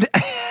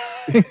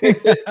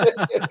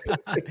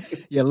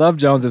 Yeah, Love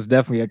Jones is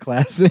definitely a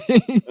classic.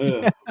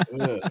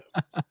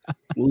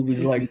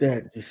 Movies like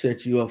that just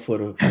set you up for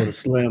the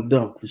slam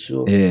dunk for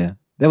sure. Yeah,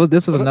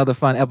 this was another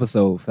fun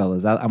episode,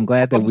 fellas. I'm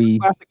glad that we.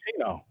 Classic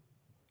Pino.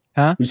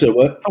 Huh? You said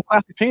what? Some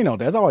classic Pino.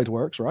 That always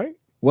works, right?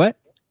 What?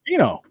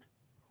 Pino.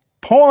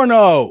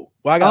 Porno.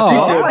 Well, I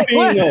got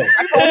Pino.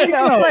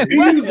 He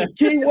was a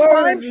key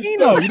word.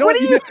 Pino. You don't.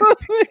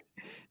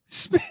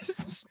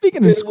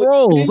 Speaking in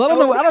scrolls, I don't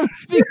know. I don't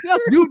speak.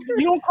 You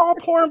don't call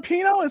porn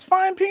Pino? It's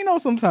fine Pino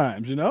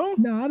sometimes, you know.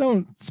 No, I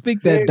don't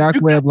speak that dark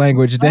web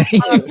language, Dave.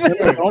 I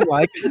don't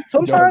like it.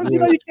 Sometimes you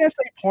can't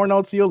say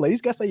porno to your ladies.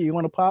 You gotta say you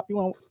want to pop. You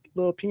want a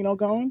little Pino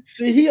going.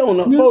 See, he on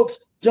the folks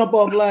jump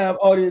off live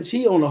audience.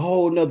 He on a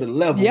whole nother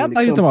level. Yeah, I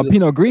thought he was talking about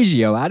Pinot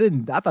Grigio. I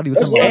thought he was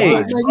talking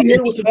about. You hit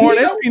it with some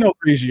Pinot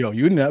Grigio.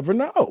 You never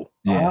know.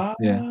 Yeah.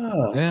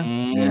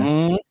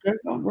 Okay,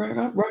 all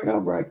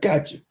right.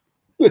 Got you.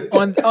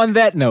 on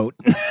that note,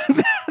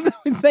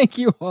 thank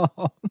you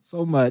all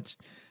so much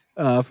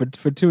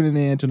for tuning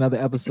in to another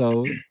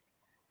episode.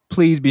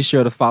 Please be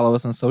sure to follow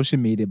us on social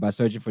media by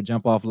searching for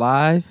Jump Off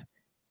Live,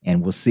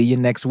 and we'll see you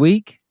next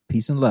week.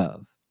 Peace and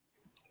love.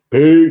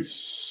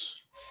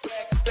 Peace.